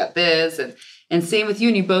life. She got this, and same with you.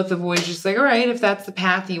 And you both have always just like, all right, if that's the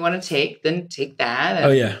path you want to take, then take that. And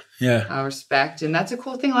oh, yeah. I respect. And that's a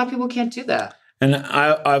cool thing. A lot of people can't do that. And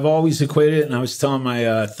I've always equated it, and I was telling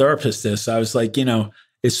my therapist this. I was like,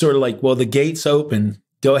 it's sort of like, well, the gate's open.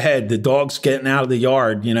 Go ahead. The dog's getting out of the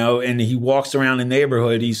yard, and he walks around the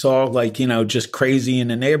neighborhood. He's all like, just crazy in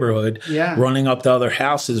the neighborhood, running up to other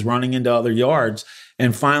houses, running into other yards,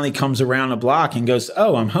 and finally comes around a block and goes,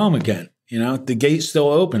 oh, I'm home again. The gate's still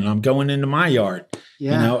open. I'm going into my yard.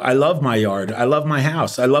 Yeah. I love my yard. I love my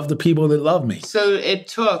house. I love the people that love me. So it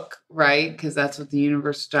took, right, because that's what the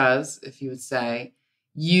universe does, if you would say,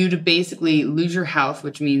 you to basically lose your health,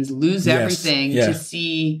 which means lose everything to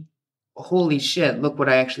see, holy shit, look what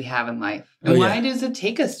I actually have in life. And why does it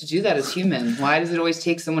take us to do that as humans? Why does it always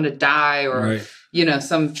take someone to die or,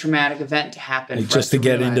 some traumatic event to happen? Like just to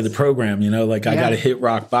get into the program, I got to hit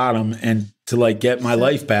rock bottom, and to, like, get my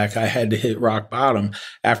life back, I had to hit rock bottom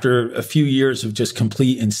after a few years of just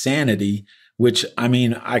complete insanity, which, I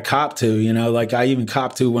mean, I cop to, I even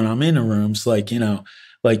cop to when I'm in the rooms, like,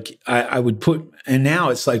 like I would put, and now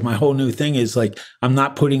it's like my whole new thing is like, I'm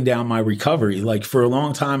not putting down my recovery. Like for a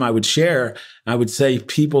long time I would share, I would say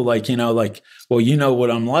people like, you know, like, well, you know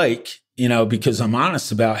what I'm like, you know, because I'm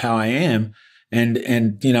honest about how I am.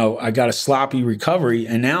 And, you know, I got a sloppy recovery.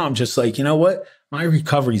 And now I'm just like, you know what? My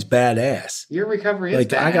recovery's badass. Your recovery is like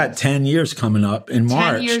badass. I got 10 years coming up in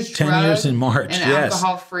March. 10 years in March. And yes.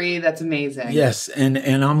 alcohol free. That's amazing. Yes. And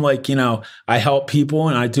I'm like, you know, I help people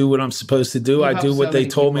and I do what I'm supposed to do. I do what they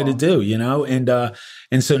told me to do, you know?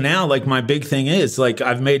 And so now like my big thing is like,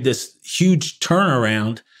 I've made this huge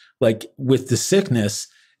turnaround, like with the sickness.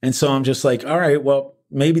 And so I'm just like, all right, well,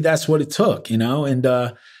 maybe that's what it took, you know?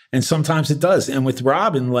 And sometimes it does. And with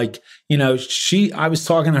Robin, like, you know, I was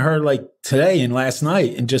talking to her like today and last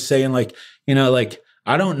night and just saying like, you know, like,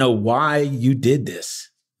 I don't know why you did this.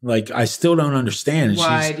 Like, I still don't understand.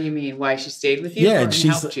 Why do you mean? Why she stayed with you? Yeah, and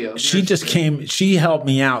helped you? She just came, she helped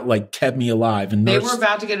me out, like kept me alive. And they were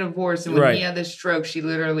about to get a divorce. And when he had this stroke, she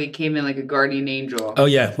literally came in like a guardian angel. Oh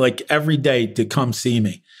yeah. Like every day to come see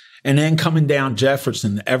me. And then coming down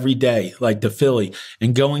Jefferson every day, like to Philly,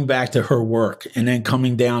 and going back to her work, and then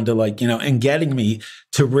coming down to like, you know, and getting me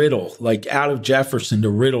to Riddle, like out of Jefferson to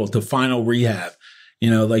Riddle to final rehab.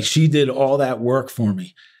 You know, like she did all that work for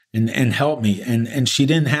me and helped me. And she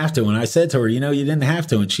didn't have to. And I said to her, you know, you didn't have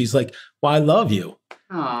to. And she's like, well, I love you.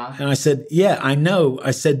 Aww. And I said, yeah, I know.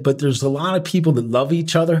 I said, but there's a lot of people that love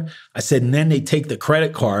each other. I said, and then they take the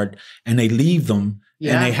credit card and they leave them.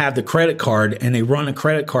 Yeah. And they have the credit card and they run a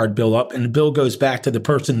credit card bill up and the bill goes back to the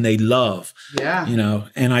person they love. Yeah. You know,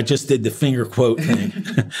 and I just did the finger quote thing.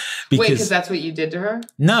 because that's what you did to her?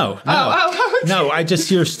 No. No, I just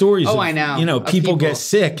hear stories. I know. You know, people get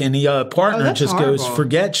sick and the partner just goes,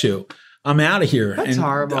 forget you. I'm out of here. That's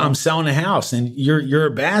horrible. I'm selling a house and you're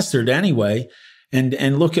a bastard anyway.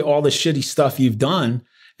 And look at all the shitty stuff you've done.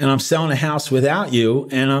 And I'm selling a house without you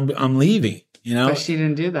and I'm leaving. You know, but she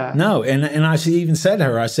didn't do that. No. And I even said to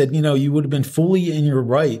her, I said, you know, you would have been fully in your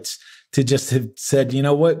rights to just have said, you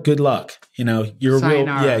know what, good luck. You know, you're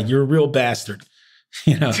a real bastard,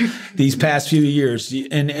 you know, these past few years.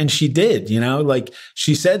 And she did, you know, like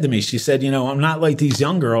she said to me, she said, you know, I'm not like these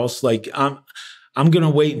young girls. Like I'm going to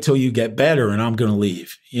wait until you get better and I'm going to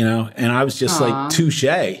leave, you know? And I was just like, touche,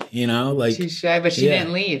 you know, like. Touche, but she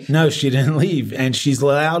didn't leave. No, she didn't leave. And she's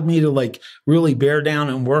allowed me to like really bear down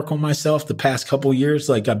and work on myself the past couple of years.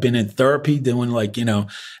 Like I've been in therapy doing like, you know,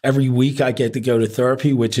 every week I get to go to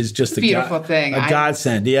therapy, which is just a beautiful thing. A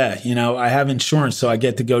godsend. Yeah. You know, I have insurance, so I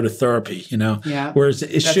get to go to therapy, you know? Yeah. Whereas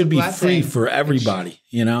it should be free for everybody,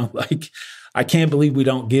 you know, like. I can't believe we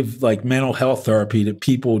don't give like mental health therapy to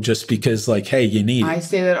people just because like, hey, you need it. I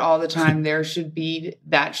say that all the time. That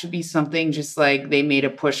should be something just like they made a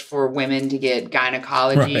push for women to get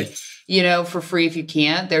gynecology, you know, for free if you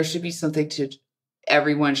can't. There should be something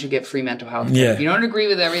everyone should get free mental health care. Yeah. If you don't agree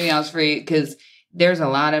with everything else free, because there's a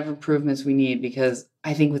lot of improvements we need, because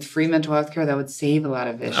I think with free mental health care, that would save a lot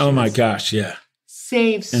of issues. Oh my gosh, yeah.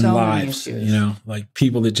 Save so many issues. You know, like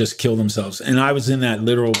people that just kill themselves. And I was in that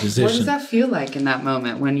literal position. What does that feel like in that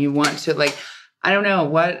moment when you want to, like, I don't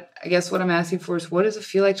know, I guess what I'm asking for is, what does it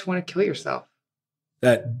feel like to want to kill yourself?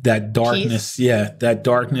 That darkness. Peace? Yeah. That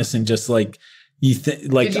darkness and just like,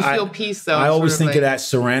 like, did you feel peace though? I always think of that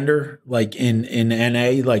surrender, like in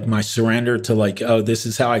NA, like my surrender to like, oh, this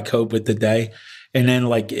is how I cope with the day. And then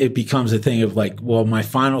like, it becomes a thing of like, well, my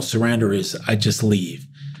final surrender is I just leave.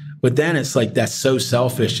 But then it's like, that's so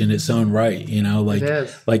selfish in its own right, you know,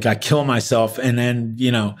 like I kill myself and then,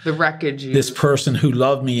 you know, the wreckage, this person who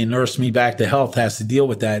loved me and nursed me back to health has to deal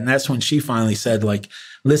with that. And that's when she finally said like,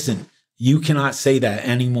 listen, you cannot say that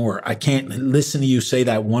anymore. I can't listen to you say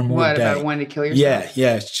that one more day. What, about wanting to kill yourself?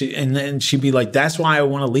 Yeah. And then she'd be like, that's why I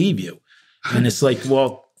want to leave you. And it's like,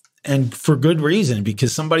 well, and for good reason,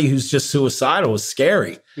 because somebody who's just suicidal is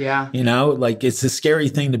scary. Yeah. You know, like it's a scary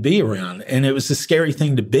thing to be around. And it was a scary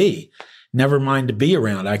thing to be, never mind to be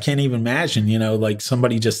around. I can't even imagine, you know, like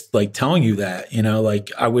somebody just like telling you that, you know,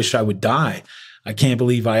 like I wish I would die. I can't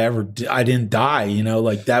believe I didn't die, you know,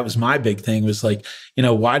 like that was my big thing was like, you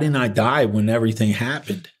know, why didn't I die when everything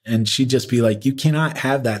happened? And she'd just be like, you cannot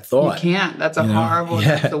have that thought. You can't. That's a horrible,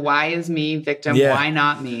 that's the why is me victim. Yeah. Why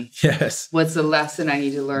not me? Yes. What's the lesson I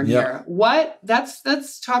need to learn here?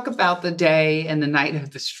 Let's talk about the day and the night of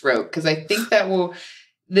the stroke. Cause I think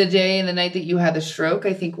the day and the night that you had the stroke,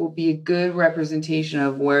 I think will be a good representation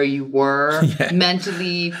of where you were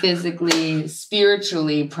mentally, physically,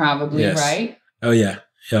 spiritually, probably, right? Oh yeah.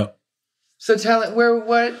 Yep. So tell it where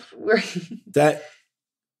that,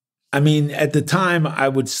 I mean, at the time I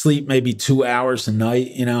would sleep maybe 2 hours a night,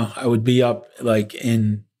 you know, I would be up like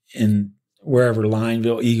in wherever,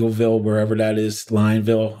 Lineville, Eagleville, wherever that is,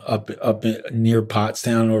 Lineville, up near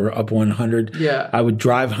Pottstown or up 100. Yeah. I would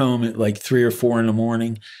drive home at like 3 or 4 in the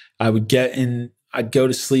morning. I'd go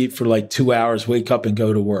to sleep for like 2 hours, wake up and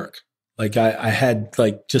go to work. Like I had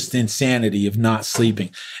like just insanity of not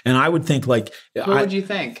sleeping. And I would think like, what would you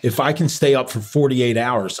think? If I can stay up for 48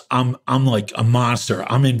 hours, I'm like a monster.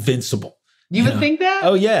 I'm invincible. You would think that?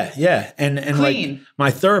 Oh yeah. Yeah. And Clean. like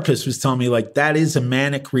my therapist was telling me like, that is a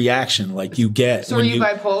manic reaction. Like you get. So are you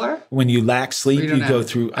bipolar? When you lack sleep, you go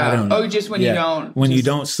through, I don't know. Oh, just when you don't. When you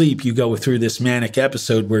don't sleep, you go through this manic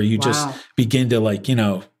episode where you just begin to like,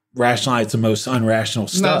 rationalize the most unrational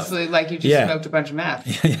stuff. Mostly like you just smoked a bunch of meth.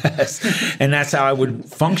 Yes. And that's how I would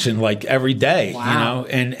function like every day,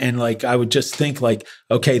 and like I would just think like,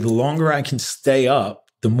 okay, the longer I can stay up,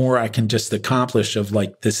 the more I can just accomplish of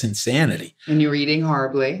like this insanity. And you're eating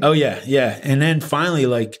horribly. Oh yeah. Yeah. And then finally,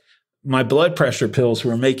 like my blood pressure pills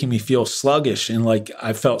were making me feel sluggish and like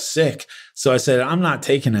I felt sick. So I said, I'm not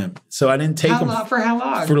taking them. So I didn't take them. For how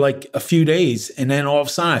long? For like a few days. And then all of a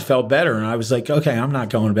sudden I felt better. And I was like, okay, I'm not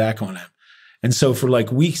going back on them. And so for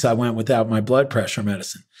like weeks, I went without my blood pressure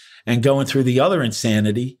medicine and going through the other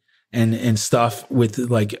insanity and stuff with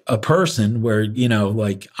like a person where,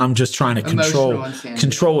 like I'm just trying to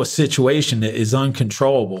control a situation that is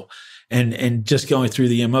uncontrollable and just going through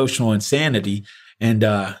the emotional insanity and,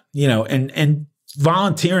 and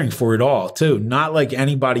volunteering for it all too. Not like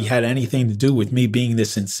anybody had anything to do with me being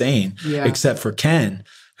this insane, except for Ken,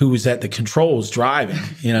 who was at the controls driving,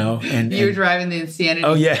 and you're driving the insanity.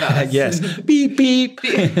 Oh yeah. Bus. Yes. Beep, beep.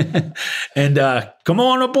 And, come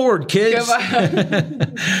on aboard, kids.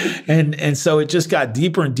 And so it just got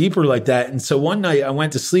deeper and deeper like that. And so one night I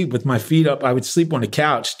went to sleep with my feet up. I would sleep on the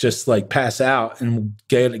couch, just like pass out and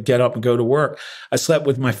get up and go to work. I slept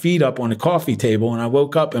with my feet up on the coffee table and I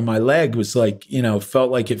woke up and my leg was like,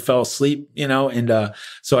 felt like it fell asleep, and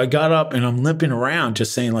so I got up and I'm limping around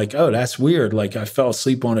just saying like, oh, that's weird. Like I fell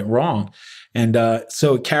asleep on it wrong. And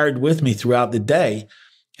so it carried with me throughout the day.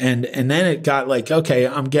 And then it got like, okay,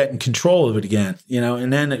 I'm getting control of it again,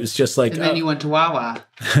 and then it was just like. And then you went to Wawa.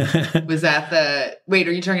 Was that wait,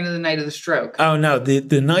 are you talking to the night of the stroke? Oh, no,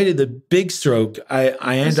 the night of the big stroke, I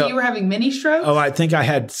ended up. So you were having mini strokes? Oh, I think I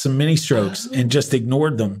had some mini strokes and just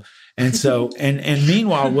ignored them. And so, and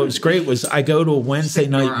meanwhile, what was great was I go to a Wednesday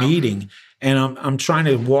night meeting. And I'm trying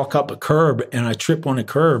to walk up a curb and I trip on a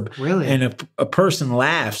curb. Really? And a person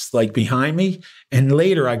laughs like behind me. And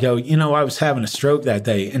later I go, I was having a stroke that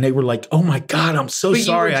day. And they were like, oh my God, I'm so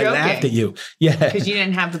sorry I laughed at you. Yeah. Because you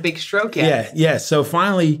didn't have the big stroke yet. Yeah. Yeah. So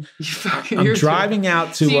finally I'm driving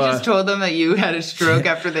out to. So you just told them that you had a stroke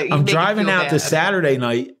after that. I'm driving out to Saturday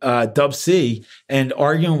night, Dub C, and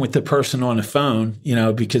arguing with the person on the phone,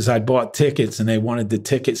 because I bought tickets and they wanted the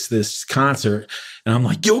tickets to this concert. And I'm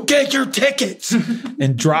like, you'll get your tickets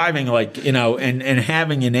and driving like, and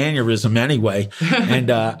having an aneurysm anyway.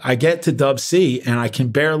 And I get to Dub C and I can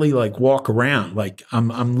barely like walk around. Like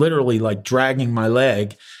I'm literally like dragging my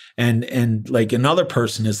leg. And like another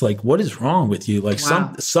person is like, what is wrong with you? Like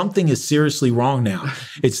something is seriously wrong now.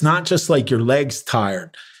 It's not just like your leg's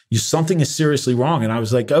tired. Something is seriously wrong. And I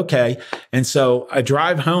was like, okay. And so I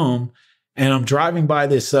drive home and I'm driving by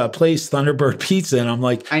this place, Thunderbird Pizza. And I'm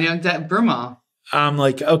like, I know that Burma. I'm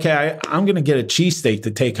like, okay, I'm going to get a cheesesteak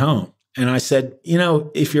to take home. And I said,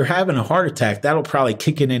 if you're having a heart attack, that'll probably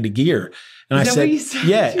kick it into gear. And I said,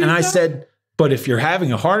 yeah. And I said, but if you're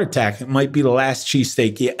having a heart attack, it might be the last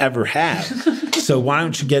cheesesteak you ever have. So why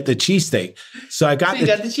don't you get the cheesesteak? So I got the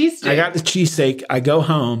cheesesteak. I got the cheesesteak. I go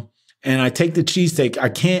home. And I take the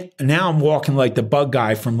cheesesteak. Now I'm walking like the bug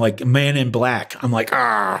guy from like Man in Black. I'm like,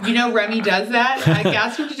 ah. Remy does that. I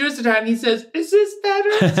ask him to do it sometimes. He says, is this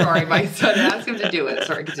better? Sorry, my son asked him to do it.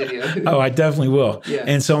 Sorry, continue. Oh, I definitely will. Yeah.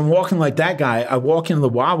 And so I'm walking like that guy. I walk into the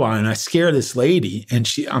Wawa and I scare this lady.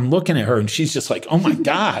 And I'm looking at her and she's just like, oh my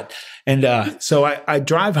God. And so I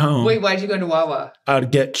drive home. Wait, why'd you go to Wawa? To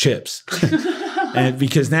get chips. And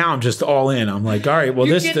because now I'm just all in. I'm like, all right, well,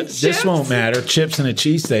 this won't matter. Chips and a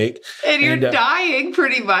cheesesteak. And you're dying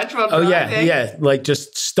pretty much while driving. Yeah. Like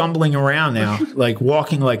just stumbling around now, like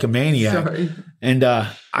walking like a maniac. Sorry. And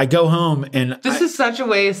I go home and this is such a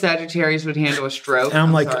way a Sagittarius would handle a stroke. And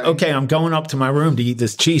I'm like, okay, I'm going up to my room to eat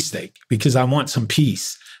this cheesesteak because I want some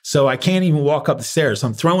peace. So I can't even walk up the stairs.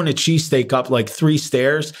 I'm throwing a cheesesteak up like 3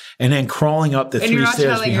 stairs and then crawling up the 3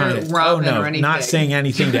 stairs behind it. Oh, no, not saying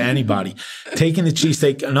anything to anybody. Taking the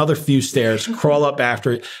cheesesteak another few stairs, crawl up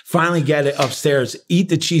after it, finally get it upstairs, eat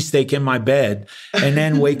the cheesesteak in my bed, and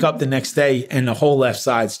then wake up the next day and the whole left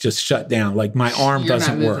side's just shut down. Like my arm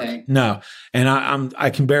doesn't work. No. And I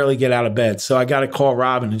can barely get out of bed. So I got to call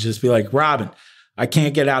Robin and just be like, Robin, I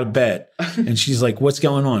can't get out of bed. And she's like, what's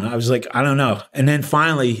going on? I was like, I don't know. And then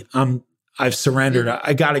finally, I've surrendered.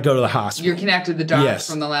 I got to go to the hospital. You're connected the dots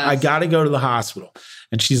from the last. I got to go to the hospital.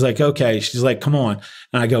 And she's like, okay. She's like, come on.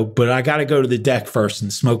 And I go, but I got to go to the deck first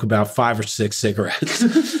and smoke about 5 or 6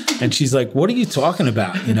 cigarettes. And she's like, what are you talking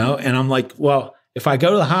about? You know? And I'm like, well, if I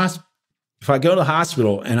go to the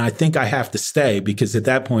hospital and I think I have to stay, because at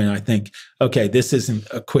that point I think, okay, this isn't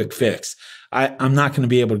a quick fix. I'm not going to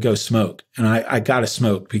be able to go smoke. And I got to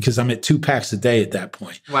smoke because I'm at 2 packs a day at that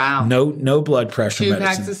point. Wow. No blood pressure 2 medicine.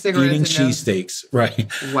 packs of cigarettes. Eating cheesesteaks.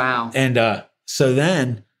 Right. Wow. And so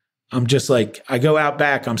then I'm just like, I go out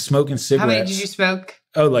back, I'm smoking cigarettes. How many did you smoke?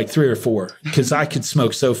 Oh, like 3 or 4, because I could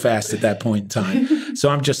smoke so fast at that point in time. So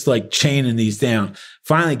I'm just like chaining these down.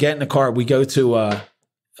 Finally get in the car. We go to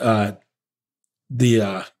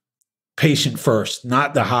the patient first,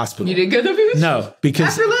 not the hospital. You didn't go to the patient? No, because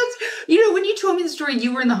after lunch, you know, when you told me the story,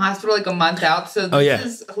 you were in the hospital like a month out. So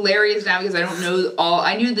this is hilarious now because I don't know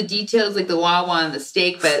I knew the details, like the Wawa and the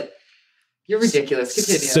steak, but you're ridiculous.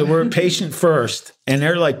 Continue. So we're patient first, and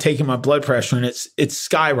they're like taking my blood pressure, and it's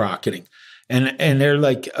skyrocketing. And they're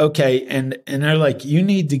like, okay. And they're like, you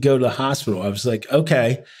need to go to the hospital. I was like,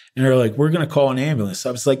 okay. And they're like, we're going to call an ambulance.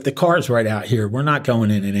 I was like, the car's right out here. We're not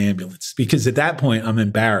going in an ambulance, because at that point I'm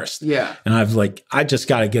embarrassed. Yeah. And I was like, I just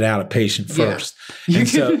got to get out of patient first. Yeah.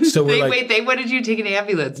 And so we're like, wait, they wanted you to take an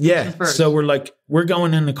ambulance. Yeah. First. So we're like, we're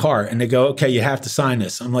going in the car, and they go, okay, you have to sign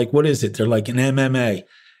this. I'm like, what is it? They're like, an MMA.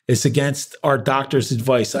 It's against our doctor's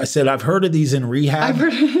advice. I said, I've heard of these in rehab,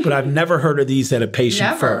 but I've never heard of these at a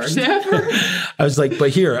patient first. Never. I was like, but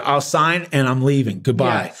here, I'll sign and I'm leaving.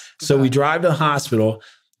 Goodbye. Yes, so we drive to the hospital.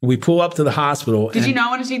 We pull up to the hospital. Did you not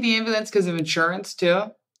want to take the ambulance because of insurance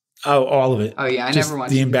too? Oh, all of it. Oh, yeah. I Just never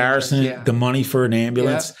wanted the embarrassment, the money for an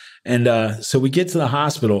ambulance. Yeah. And so we get to the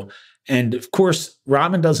hospital. And of course,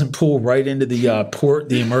 Robin doesn't pull right into the port,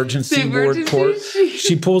 the emergency ward port.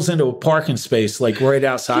 She pulls into a parking space, like right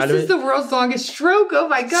outside of it. This is the world's longest stroke. Oh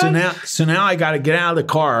my God. So now I got to get out of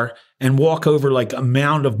the car and walk over like a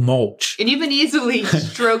mound of mulch. And you've been easily having a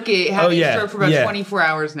stroke for about 24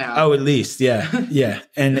 hours now. Oh, at least. Yeah. Yeah.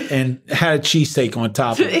 And had a cheesesteak on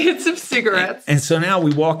top of it. And some cigarettes. And so now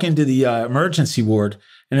we walk into the emergency ward.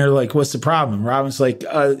 And they're like, what's the problem? Robin's like,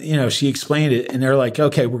 she explained it. And they're like,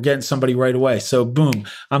 okay, we're getting somebody right away. So boom,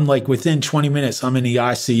 I'm like, within 20 minutes, I'm in the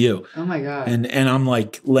ICU. Oh my God. And I'm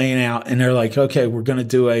like laying out, and they're like, okay, we're going to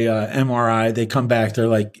do a MRI. They come back. They're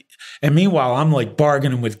like, and meanwhile, I'm like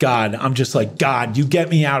bargaining with God. I'm just like, God, you get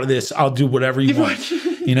me out of this. I'll do whatever you want.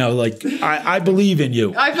 Like I believe in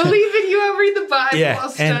you. I believe in you. I'll read the Bible. Yeah. I'll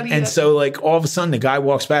study it. And so like all of a sudden the guy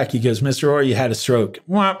walks back. He goes, Mr. Orr, you had a stroke.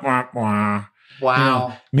 Wah, wah, wah.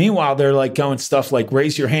 Wow. Meanwhile, they're like going stuff like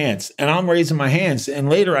raise your hands. And I'm raising my hands. And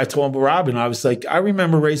later I told Robin, I was like, I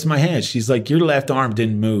remember raising my hands. She's like, your left arm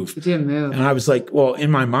didn't move. It didn't move. And I was like, well, in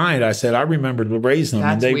my mind, I said, I remember raising them.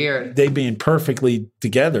 That's and weird. They being perfectly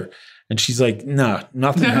together. And she's like, no,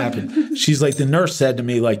 nothing happened. She's like, the nurse said to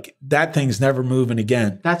me, like, that thing's never moving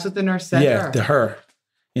again. That's what the nurse said to her.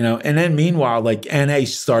 And then meanwhile, like NA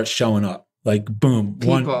starts showing up. Like, boom.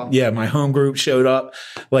 My home group showed up.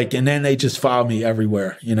 Like, and then they just followed me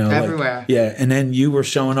everywhere, Everywhere. Like, and then you were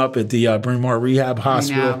showing up at the Bryn Mawr Rehab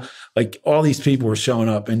Hospital. Like, all these people were showing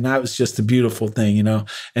up. And that was just a beautiful thing, And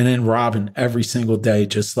then Robin every single day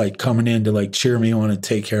just like coming in to like cheer me on and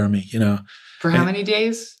take care of me, For how many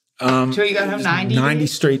days? Until you got home 90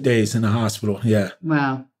 days? Straight days in the hospital. Yeah.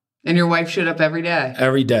 Wow. And your wife showed up every day?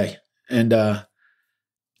 Every day. And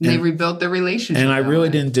they rebuilt their relationship. And I really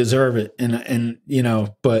didn't deserve it. And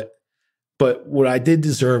but what I did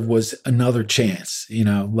deserve was another chance,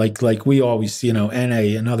 like we always, NA,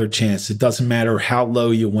 another chance. It doesn't matter how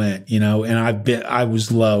low you went, and I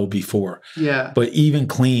was low before. Yeah. But even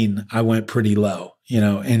clean, I went pretty low,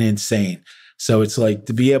 and insane. So it's like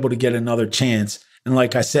to be able to get another chance. And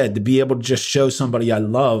like I said, to be able to just show somebody I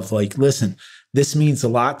love, like, listen, this means a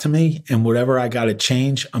lot to me, and whatever I got to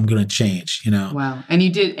change, I'm going to change, Wow. And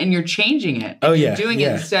you did, and you're changing it. Oh, You're doing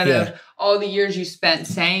it instead of all the years you spent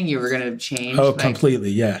saying you were going to change. Oh,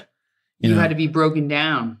 completely. Yeah. You had to be broken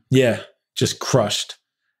down. Yeah. Just crushed.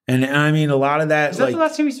 And I mean, a lot of that. Was that the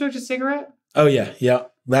last time you smoked a cigarette? Oh, yeah. Yeah.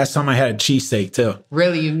 Last time I had a cheesesteak too.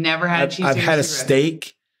 Really? You've never had a cheesesteak? I've had a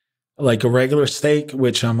steak. Like a regular steak,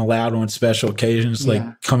 which I'm allowed on special occasions, like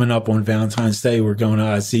coming up on Valentine's Day, we're going to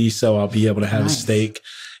IZ, so I'll be able to have a steak.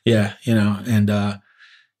 Yeah, and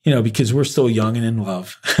because we're still young and in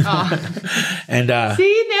love. And see, now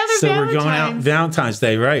they're so we're going out Valentine's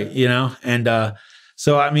Day, right? And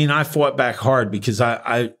so I mean, I fought back hard because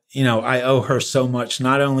I I owe her so much,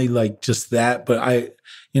 not only like just that, but I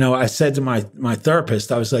said to my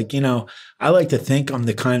therapist, I was like, I like to think I'm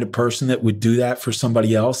the kind of person that would do that for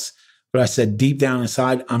somebody else. But I said, deep down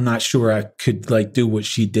inside, I'm not sure I could like do what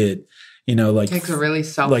she did. Like takes a really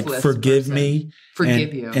selfless like forgive person. Me,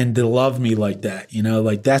 you, and to love me like that.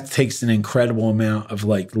 Like that takes an incredible amount of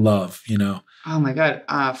like love. Oh my God,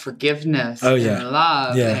 forgiveness and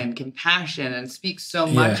love and compassion, and speaks so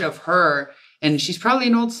much of her. And she's probably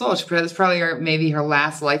an old soul. That's probably maybe her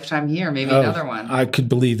last lifetime here, maybe another one. I could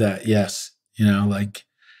believe that. Yes, like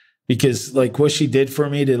because like what she did for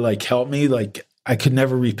me to like help me, like I could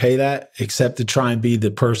never repay that except to try and be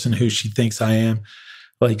the person who she thinks I am.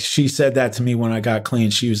 Like she said that to me when I got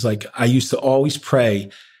clean. She was like, I used to always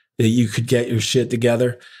pray that you could get your shit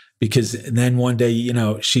together, because then one day,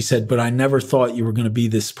 she said, but I never thought you were going to be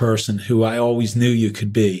this person who I always knew you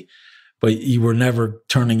could be, but you were never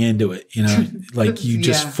turning into it, like you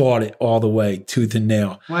just fought it all the way, tooth and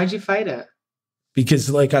nail. Why'd you fight it? Because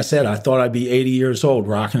like I said, I thought I'd be 80 years old,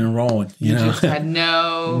 rocking and rolling, you just had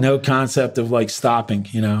no concept of like stopping,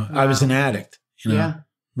 Wow. I was an addict,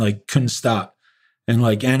 like couldn't stop. And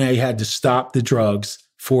like NA had to stop the drugs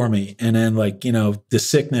for me. And then like, the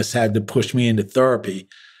sickness had to push me into therapy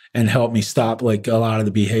and help me stop like a lot of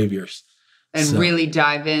the behaviors. And really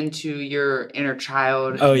dive into your inner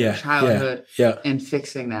child, childhood and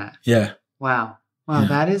fixing that. Yeah. Wow.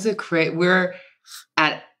 That is we're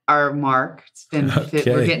at our mark. It's been,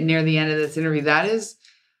 we're getting near the end of this interview.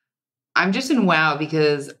 I'm just in wow,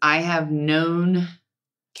 because I have known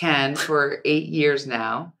Ken for 8 years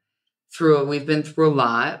now. We've been through a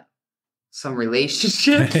lot, some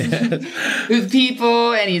relationships with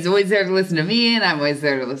people, and he's always there to listen to me, and I'm always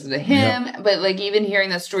there to listen to him. Yep. But like even hearing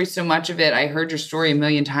that story, so much of it, I heard your story a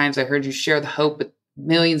million times. I heard you share the hope with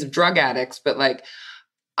millions of drug addicts, but like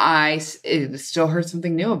it still heard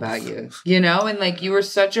something new about you, and like you were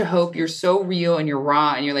such a hope. You're so real and you're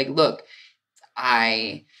raw, and you're like, look,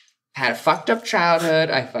 I had a fucked up childhood.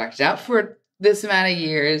 I fucked up for this amount of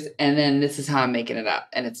years, and then this is how I'm making it up,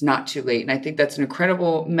 and it's not too late. And I think that's an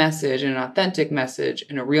incredible message, and an authentic message,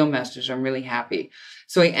 and a real message. I'm really happy.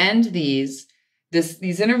 So I end these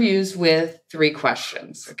interviews with 3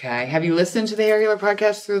 questions. Okay. Have you listened to the Hair Healer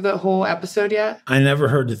podcast through the whole episode yet? I never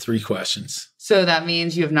heard the 3 questions. So that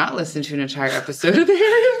means you have not listened to an entire episode of the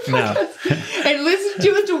Hair Healer podcast. No. And listen to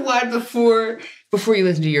it to one before you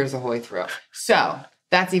listen to yours the whole way through. So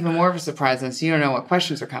that's even more of a surprise, then, so you don't know what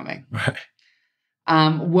questions are coming. Right.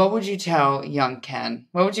 What would you tell young Ken?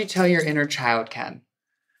 What would you tell your inner child Ken?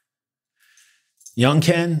 Young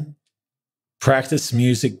Ken, practice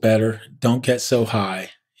music better. Don't get so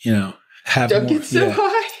high. Get so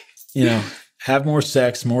high. Have more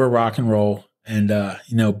sex, more rock and roll, and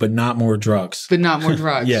but not more drugs. But not more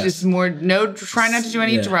drugs. Yes. Just more. No, try not to do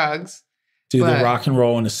any drugs. Do the rock and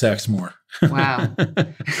roll and the sex more. Wow.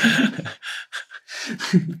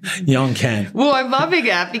 Young Ken. Well, I'm loving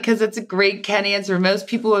that because it's a great Ken answer. Most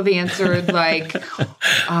people have answered like,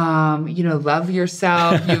 love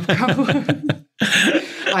yourself. You've come.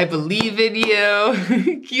 I believe in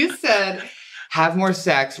you. You said, have more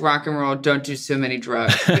sex, rock and roll, don't do so many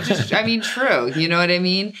drugs. Which is, true. You know what I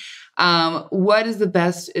mean? What is the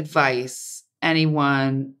best advice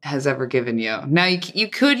anyone has ever given you? Now, you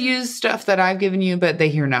could use stuff that I've given you, but they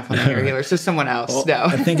hear enough on the Hair Healer, so someone else. Well, no.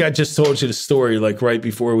 I think I just told you the story, like right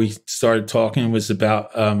before we started talking, was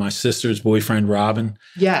about my sister's boyfriend, Robin,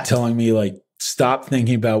 telling me like, stop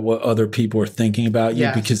thinking about what other people are thinking about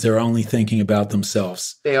you because they're only thinking about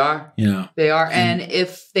themselves. They are. They are. And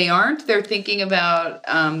if they aren't, they're thinking about,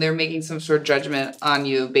 they're making some sort of judgment on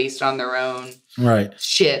you based on their own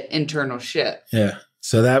internal shit. Yeah.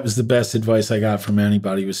 So that was the best advice I got from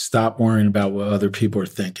anybody, was stop worrying about what other people are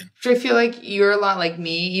thinking. I feel like you're a lot like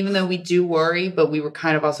me, even though we do worry, but we were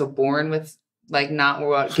kind of also born with like not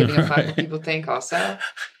giving a fuck what people think also.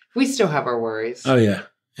 We still have our worries. Oh, yeah.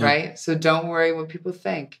 Right? So don't worry what people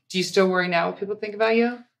think. Do you still worry now what people think about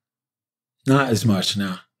you? Not as much,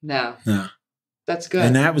 no. No. That's good.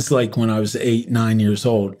 And that was like when I was 8, 9 years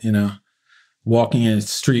old, walking in a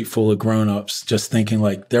street full of grown-ups, just thinking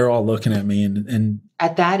like they're all looking at me. And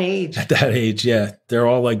at that age. At that age, yeah. They're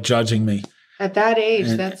all like judging me. At that age,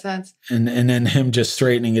 that's and then him just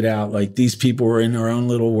straightening it out. Like these people were in their own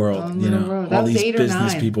little world, all these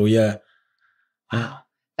business people. Yeah. Wow.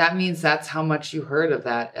 That means that's how much you heard of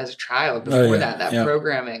that as a child before that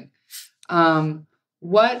programming.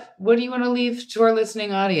 What do you want to leave to our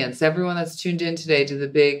listening audience? Everyone that's tuned in today to the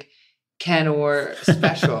big Ken Orr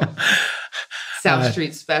special, South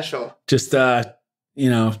Street special. Just, the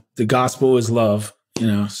gospel is love,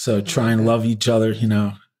 so try and love each other,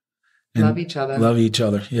 And love each other. Love each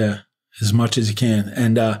other. Yeah. As much as you can.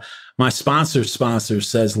 And my sponsor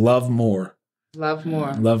says, love more. Love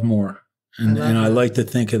more. Love more. And I like to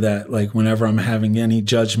think of that, like whenever I'm having any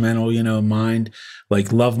judgmental, mind,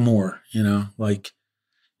 like love more, like,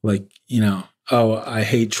 oh, I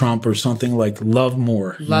hate Trump or something, like love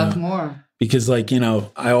more. Love more. Because like,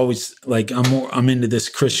 I always like, I'm into this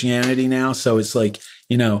Christianity now. So it's like,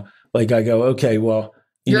 like I go, okay, well,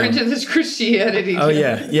 you're into this Christianity. Oh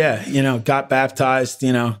yeah. Yeah. Got baptized,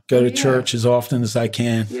 go to church as often as I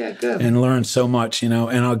can. Yeah. Good. And learn so much, and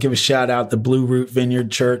I'll give a shout out to Blue Root Vineyard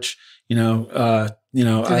Church. Do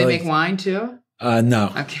they make wine too?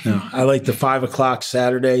 No. Okay. No. I like the 5:00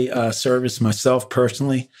 Saturday service myself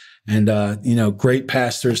personally. And great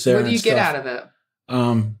pastors there. What do you get out of it?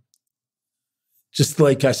 Just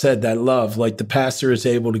like I said, that love, like the pastor is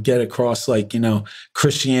able to get across, like,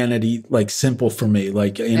 Christianity, like simple for me,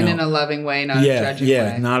 like, and in a loving way, not a judging way.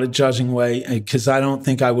 Yeah, not a judging way. Because I don't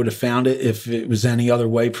think I would have found it if it was any other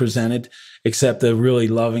way presented, except a really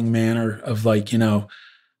loving manner of like,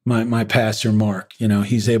 my pastor, Mark,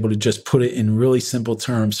 he's able to just put it in really simple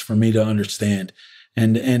terms for me to understand.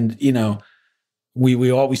 And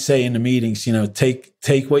we always say in the meetings,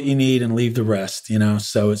 take what you need and leave the rest,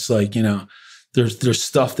 so it's like, there's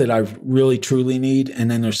stuff that I really truly need. And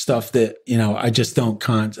then there's stuff that, I just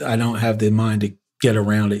I don't have the mind to get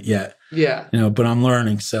around it yet. Yeah. But I'm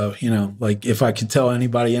learning. So, like if I could tell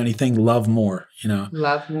anybody anything, love more,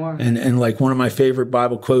 Love more. And like one of my favorite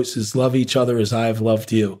Bible quotes is love each other as I have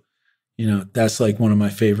loved you. That's like one of my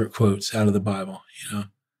favorite quotes out of the Bible,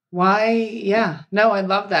 Why? Yeah. No, I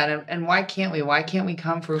love that. And why can't we? Why can't we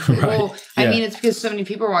come for right. Well, I mean, it's because so many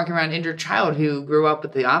people are walking around injured child who grew up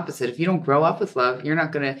with the opposite. If you don't grow up with love, you're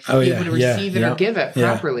not going to be able to receive it or give it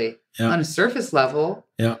properly on a surface level.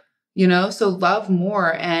 Yeah. So love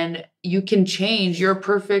more, and you can change. You're a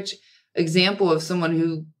perfect example of someone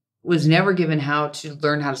who was never given how to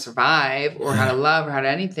learn how to survive or how to love or how to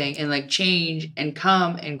anything, and like change and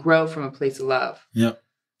come and grow from a place of love. Yeah.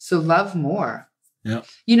 So love more. Yeah.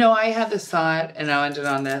 I had this thought, and I'll end it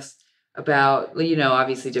on this, about,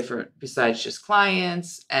 obviously different besides just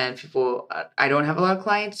clients and people. I don't have a lot of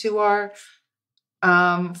clients who are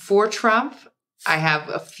for Trump. I have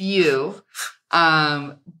a few,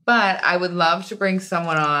 but I would love to bring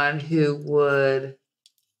someone on who would,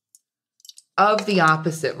 of the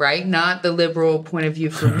opposite, right? Not the liberal point of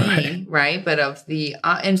view for me, right? But of the,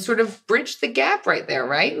 and sort of bridge the gap right there,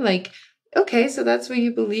 right? Like, okay, so that's what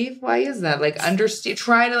you believe. Why is that? Like,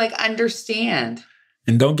 try to like understand.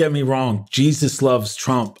 And don't get me wrong, Jesus loves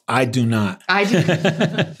Trump. I do not. I do.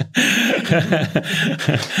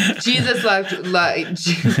 Jesus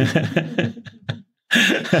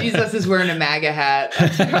Jesus is wearing a MAGA hat.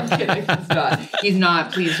 I'm kidding. He's not. He's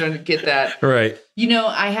not. Please don't get that. Right.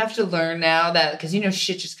 I have to learn now that, because,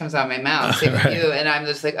 shit just comes out of my mouth. Same with you. And I'm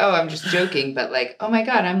just like, oh, I'm just joking. But like, oh my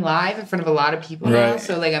God, I'm live in front of a lot of people now.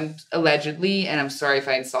 So like, I'm allegedly, and I'm sorry if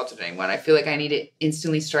I insulted anyone. I feel like I need to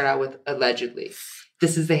instantly start out with allegedly.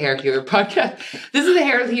 This is the Hair Healer Podcast. This is the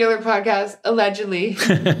Hair Healer Podcast, allegedly.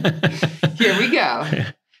 Here we go.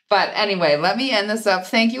 But anyway, let me end this up.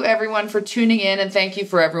 Thank you, everyone, for tuning in. And thank you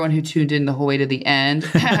for everyone who tuned in the whole way to the end,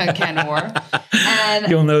 Ken Orr. And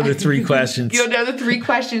you'll know the 3 questions. You'll know the 3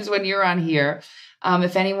 questions when you're on here.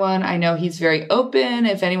 If anyone, I know he's very open.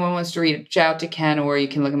 If anyone wants to reach out to Ken Orr, you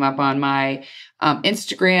can look him up on my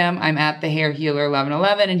Instagram. I'm at the Hair Healer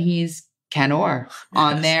 1111, and he's Ken Orr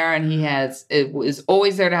on there, and he is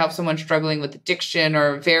always there to help someone struggling with addiction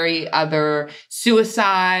or very other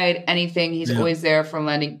suicide, anything. He's always there for a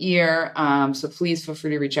lending ear. So please feel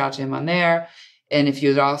free to reach out to him on there. And if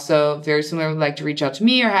you'd also very similar would like to reach out to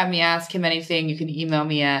me or have me ask him anything, you can email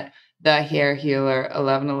me at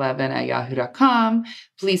thehairhealer1111@yahoo.com.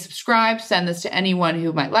 Please subscribe. Send this to anyone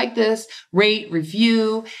who might like this. Rate,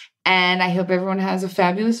 review. And I hope everyone has a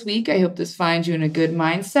fabulous week. I hope this finds you in a good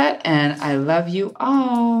mindset. And I love you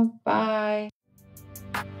all. Bye.